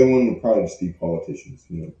 The other one would probably just be politicians.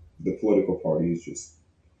 The political party is just,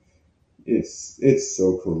 it's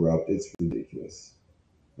so corrupt. It's ridiculous.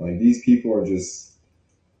 Like, these people are just,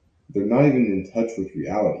 they're not even in touch with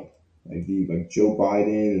reality. Like Joe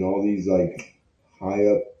Biden and all these like high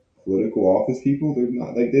up political office people, they're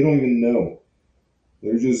not, like, they don't even know.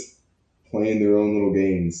 They're just playing their own little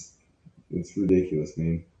games. It's ridiculous,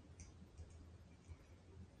 man.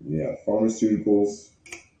 Yeah, pharmaceuticals,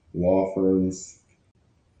 law firms,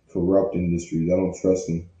 corrupt industries. I don't trust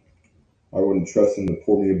them. I wouldn't trust them to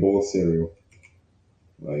pour me a bowl of cereal.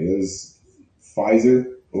 Like, this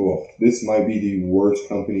Pfizer. Oh, this might be the worst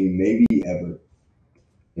company maybe ever.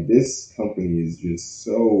 Like, this company is just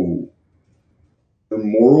so. Their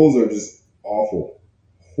morals are just awful,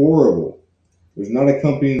 horrible. There's not a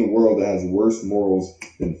company in the world that has worse morals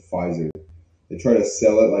than Pfizer. They try to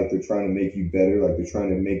sell it like they're trying to make you better, like they're trying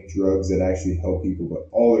to make drugs that actually help people, but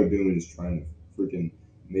all they're doing is trying to freaking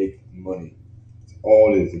make money. That's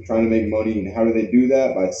all it is. They're trying to make money, and how do they do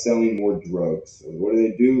that? By selling more drugs. So what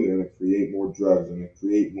do? They're going to create more drugs. They're going to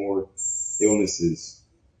create more illnesses.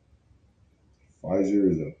 Pfizer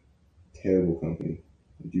is a terrible company.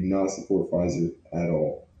 I do not support Pfizer at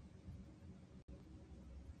all.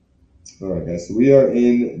 All right, guys. So we are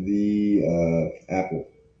in the Apple.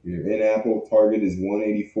 We are in Apple. Target is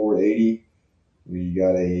 184.80. We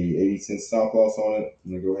got a 80-cent stop loss on it.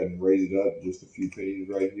 I'm gonna go ahead and raise it up just a few pennies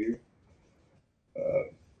right here.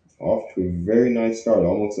 Off to a very nice start,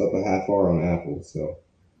 almost up a half hour on Apple. So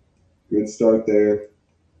good start there.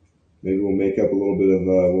 Maybe we'll make up a little bit of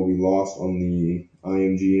what we lost on the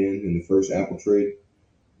IMGN in the first Apple trade.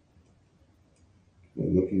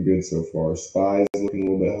 Looking good so far. SPY's looking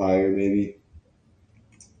a little bit higher, maybe.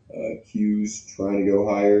 Q's trying to go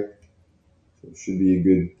higher. So it should be a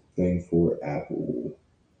good thing for Apple.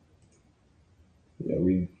 Yeah,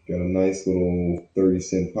 we got a nice little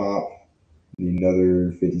 30-cent pop. Need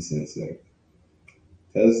another 50 cents there.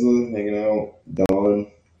 Tesla hanging out.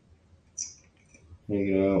 Dawn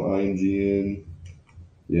hanging out. IMGN.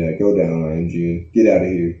 Yeah, go down, IMGN. Get out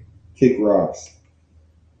of here. Kick rocks.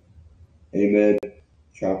 Amen.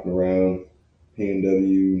 Chopping around.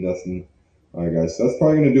 PNW, nothing. All right, guys. So that's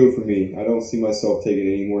probably going to do it for me. I don't see myself taking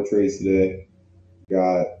any more trades today.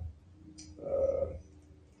 Got a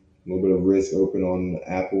little bit of risk open on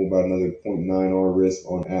Apple, about another 0.9R risk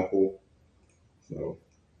on Apple. So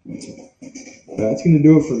that's going to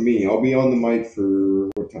do it for me. I'll be on the mic for,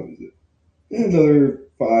 what time is it? Another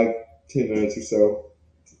 5-10 minutes or so.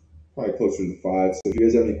 Probably closer to 5. So if you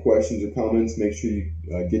guys have any questions or comments, make sure you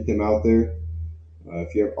get them out there.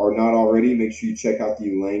 If you are not already, make sure you check out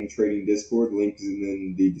the Lang Trading Discord. Link is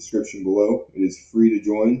in the description below. It is free to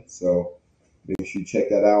join, so make sure you check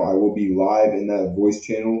that out. I will be live in that voice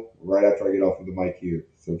channel right after I get off of the mic here.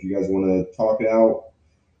 So if you guys want to talk it out,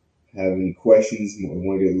 have any questions,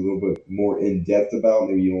 want to get a little bit more in-depth about,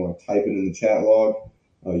 maybe you want to type it in the chat log,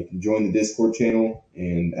 you can join the Discord channel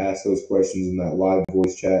and ask those questions in that live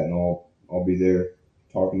voice chat, and I'll be there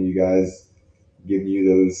talking to you guys, giving you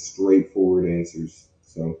those straightforward answers.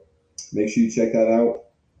 So make sure you check that out.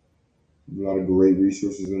 A lot of great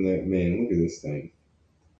resources in there. Man, look at this thing.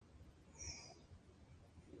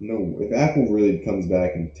 No, if Apple really comes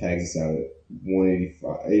back and tags us out at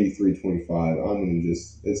 83.25, I'm gonna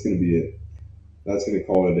it's gonna be it. That's gonna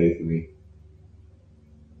call it a day for me.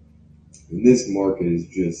 And this market is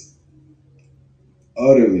just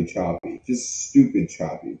utterly choppy, just stupid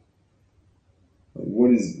choppy. Like,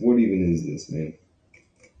 what even is this, man?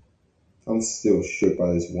 I'm still shook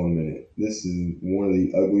by this 1 minute. This is one of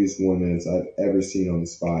the ugliest 1 minutes I've ever seen on the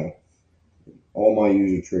SPY. All my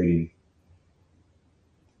user trading.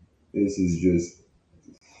 This is just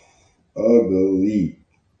ugly.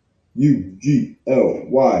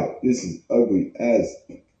 UGLY. This is ugly as.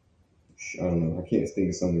 I don't know. I can't think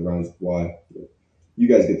of something that rhymes with Y. You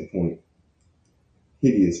guys get the point.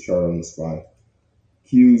 Hideous chart on the SPY.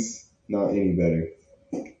 Qs, not any better.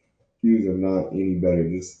 Qs are not any better.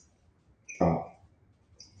 Just chop.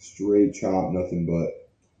 Straight chop, nothing but.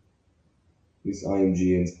 At least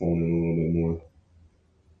IMGN's pulling in a little bit more.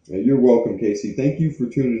 You're welcome, Casey. Thank you for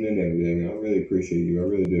tuning in every day, man. I really appreciate you. I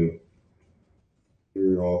really do.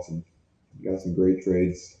 You're awesome. You got some great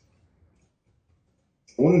trades.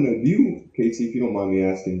 I want to know, do you, Casey, if you don't mind me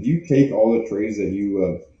asking, do you take all the trades that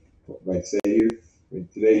you like say here?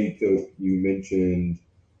 Like today you mentioned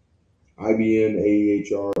IBM,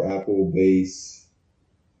 AEHR, Apple, Base,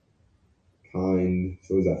 Kind.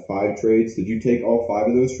 So is that 5 trades? Did you take all 5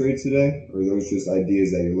 of those trades today, or are those just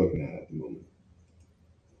ideas that you're looking at the moment?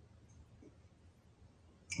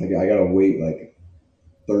 I gotta wait like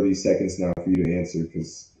 30 seconds now for you to answer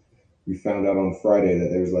because we found out on Friday that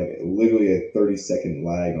there's like literally a 30-second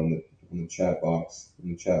lag on the chat box, on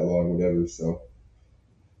the chat log, whatever. So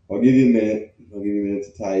I'll give you a minute. I'll give you a minute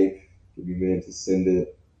to type. Give you a minute to send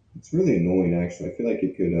it. It's really annoying, actually. I feel like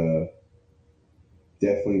it could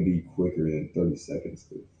definitely be quicker than 30 seconds.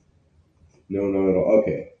 But no, not at all.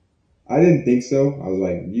 Okay. I didn't think so. I was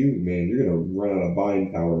like, you're gonna run out of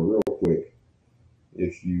buying power real quick.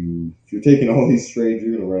 If you're taking all these trades,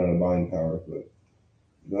 you're gonna run out of buying power. But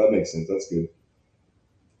no, that makes sense. That's good.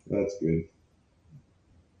 That's good.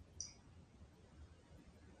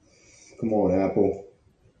 Come on, Apple.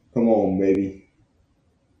 Come on, baby.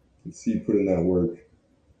 Let's see you put in that work.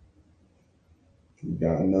 We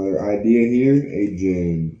got another idea here.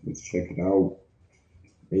 Agent. Let's check it out.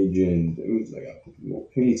 Agent. It was like a little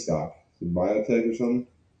penny stock. Is it biotech or something?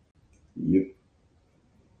 Yep.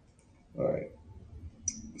 Alright.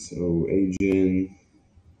 So Agent,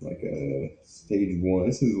 like a stage 1.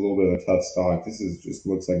 This is a little bit of a tough stock. This is just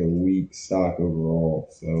looks like a weak stock overall.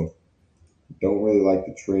 So don't really like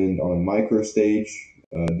the trend on a micro stage.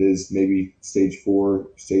 This maybe stage 4,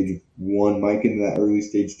 stage 1 might get into that early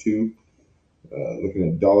stage 2. Looking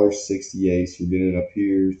at $1.68, so you're getting up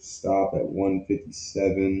here. Stop at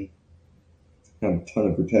 157. Have a ton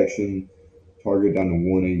of protection. Target down to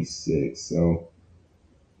 186. So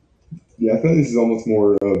yeah, I feel like this is almost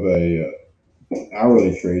more of a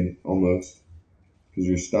hourly trade almost, because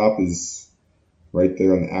your stop is right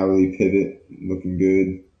there on the hourly pivot, looking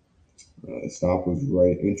good. Stop was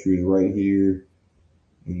right, entry was right here,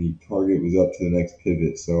 and the target was up to the next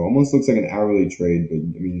pivot. So almost looks like an hourly trade, but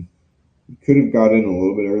I mean, you could have got in a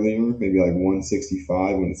little bit earlier, maybe like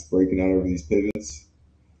 165 when it's breaking out over these pivots,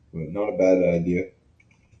 but not a bad idea.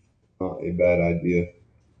 Not a bad idea.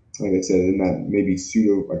 Like I said, in that maybe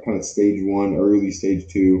pseudo, like kind of stage 1, early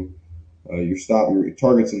stage 2, your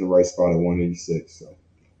target's in the right spot at 186. So,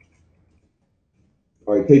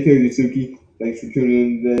 all right, take care, Yatsuki. Thanks for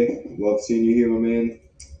tuning in today. Love seeing you here, my man.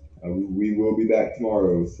 We will be back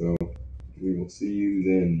tomorrow, so we will see you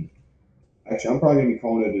then. Actually, I'm probably gonna be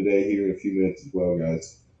calling it a day here in a few minutes as well,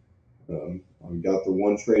 guys. I've got the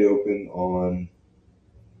one trade open on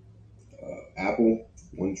Apple.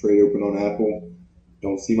 One trade open on Apple.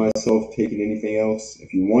 Don't see myself taking anything else.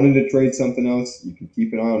 If you wanted to trade something else, you can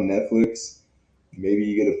keep an eye on Netflix. Maybe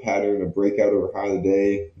you get a pattern, a breakout over high of the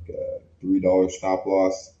day, like a $3 stop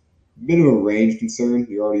loss. Bit of a range concern.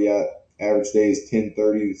 You're already at average day is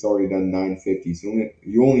 1030. It's already done 950. So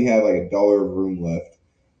you only have like $1 of room left.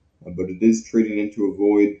 But it is trading into a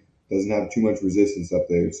void. Doesn't have too much resistance up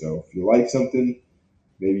there. So if you like something,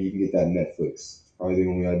 maybe you can get that Netflix. It's probably the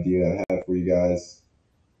only idea I have for you guys.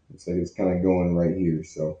 Looks like it's kind of going right here.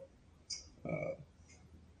 So,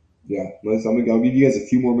 yeah, I'll give you guys a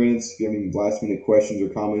few more minutes. If you have any last minute questions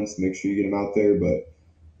or comments, make sure you get them out there. But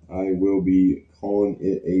I will be calling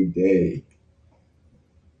it a day.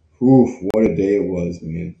 Oof, what a day it was,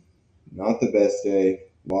 man. Not the best day.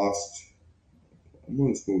 Lost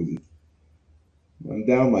almost, what was it? I'm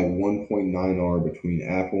down like 1.9 R between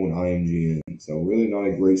Apple and IMGN. So really not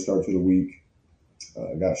a great start to the week.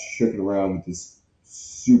 I got shooken around with this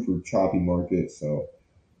super choppy market. So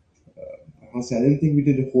honestly, I didn't think we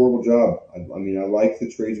did a horrible job. I mean, I like the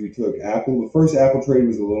trades we took. Apple, the first Apple trade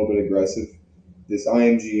was a little bit aggressive. This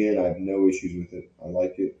IMGN, I have no issues with it. I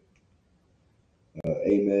like it.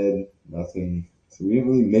 AMED, nothing. So we didn't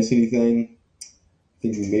really miss anything. I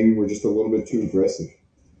think maybe we're just a little bit too aggressive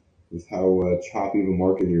with how choppy of a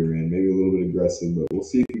market we were in. Maybe a little bit aggressive, but we'll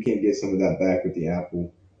see if we can't get some of that back with the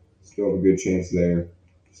Apple. Still have a good chance there.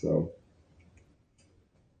 So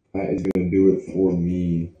that is going to do it for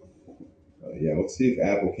me. Yeah, let's see if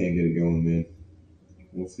Apple can't get it going, man.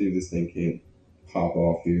 We'll see if this thing can't pop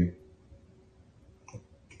off here.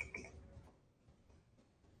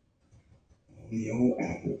 The old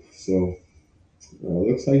Apple. So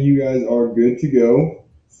looks like you guys are good to go.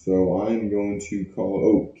 So I'm going to call.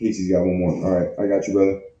 Oh, Casey's got one more. All right, I got you,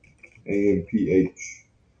 brother. AMPH.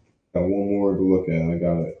 Got one more to look at. I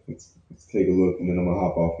got it. Let's take a look, and then I'm gonna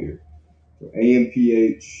hop off here. So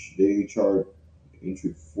AMPH daily chart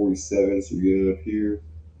entry 47. So you're getting up here.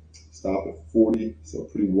 Stop at 40. So a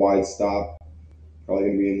pretty wide stop. Probably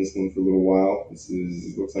gonna be in this one for a little while. This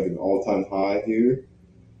is looks like an all-time high here.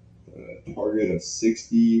 Target of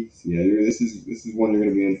 60. So yeah, this is one you're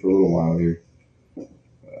gonna be in for a little while here.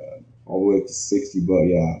 All the way up to 60. But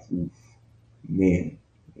yeah, oof, man,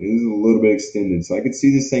 this is a little bit extended. So I could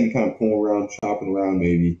see this thing kind of pulling around, chopping around,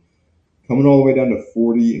 maybe coming all the way down to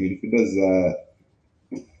 40. I mean, if it does that,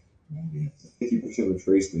 50%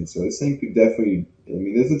 retracement. So this thing could definitely. I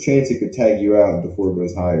mean, there's a chance it could tag you out before it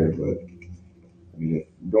goes higher, but. I mean, if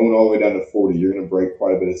going all the way down to 40, you're going to break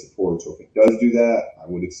quite a bit of support. So if it does do that, I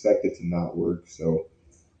would expect it to not work. So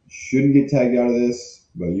you shouldn't get tagged out of this,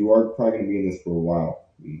 but you are probably going to be in this for a while.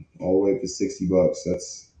 I mean, all the way up to $60.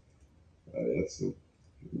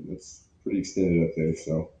 That's pretty extended up there.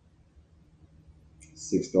 So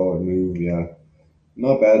 $6 move, yeah,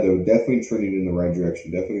 not bad though. Definitely trending in the right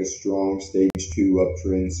direction. Definitely a strong stage 2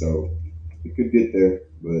 uptrend. So it could get there,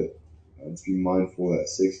 but just be mindful that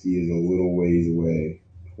 60 is a little ways away,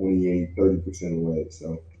 28, 30% away.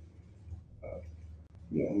 So,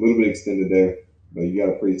 yeah, a little bit extended there, but you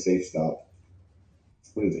got a pretty safe stop.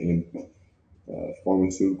 What is AIM?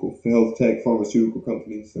 Pharmaceutical, health tech pharmaceutical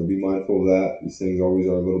companies. So be mindful of that. These things always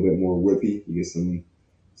are a little bit more whippy. You get some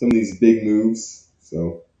of these big moves.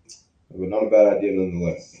 So, but not a bad idea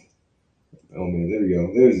nonetheless. Oh man, there we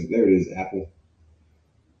go. There it is, Apple.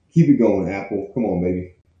 Keep it going, Apple. Come on,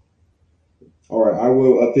 baby. All right, I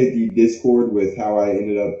will update the Discord with how I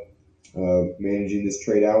ended up managing this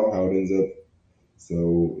trade out, how it ends up.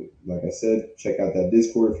 So, like I said, check out that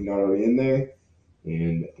Discord if you're not already in there.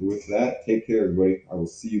 And with that, take care, everybody. I will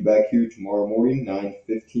see you back here tomorrow morning,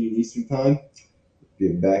 9:15 Eastern Time.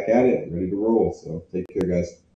 Get back at it, ready to roll. So, take care, guys.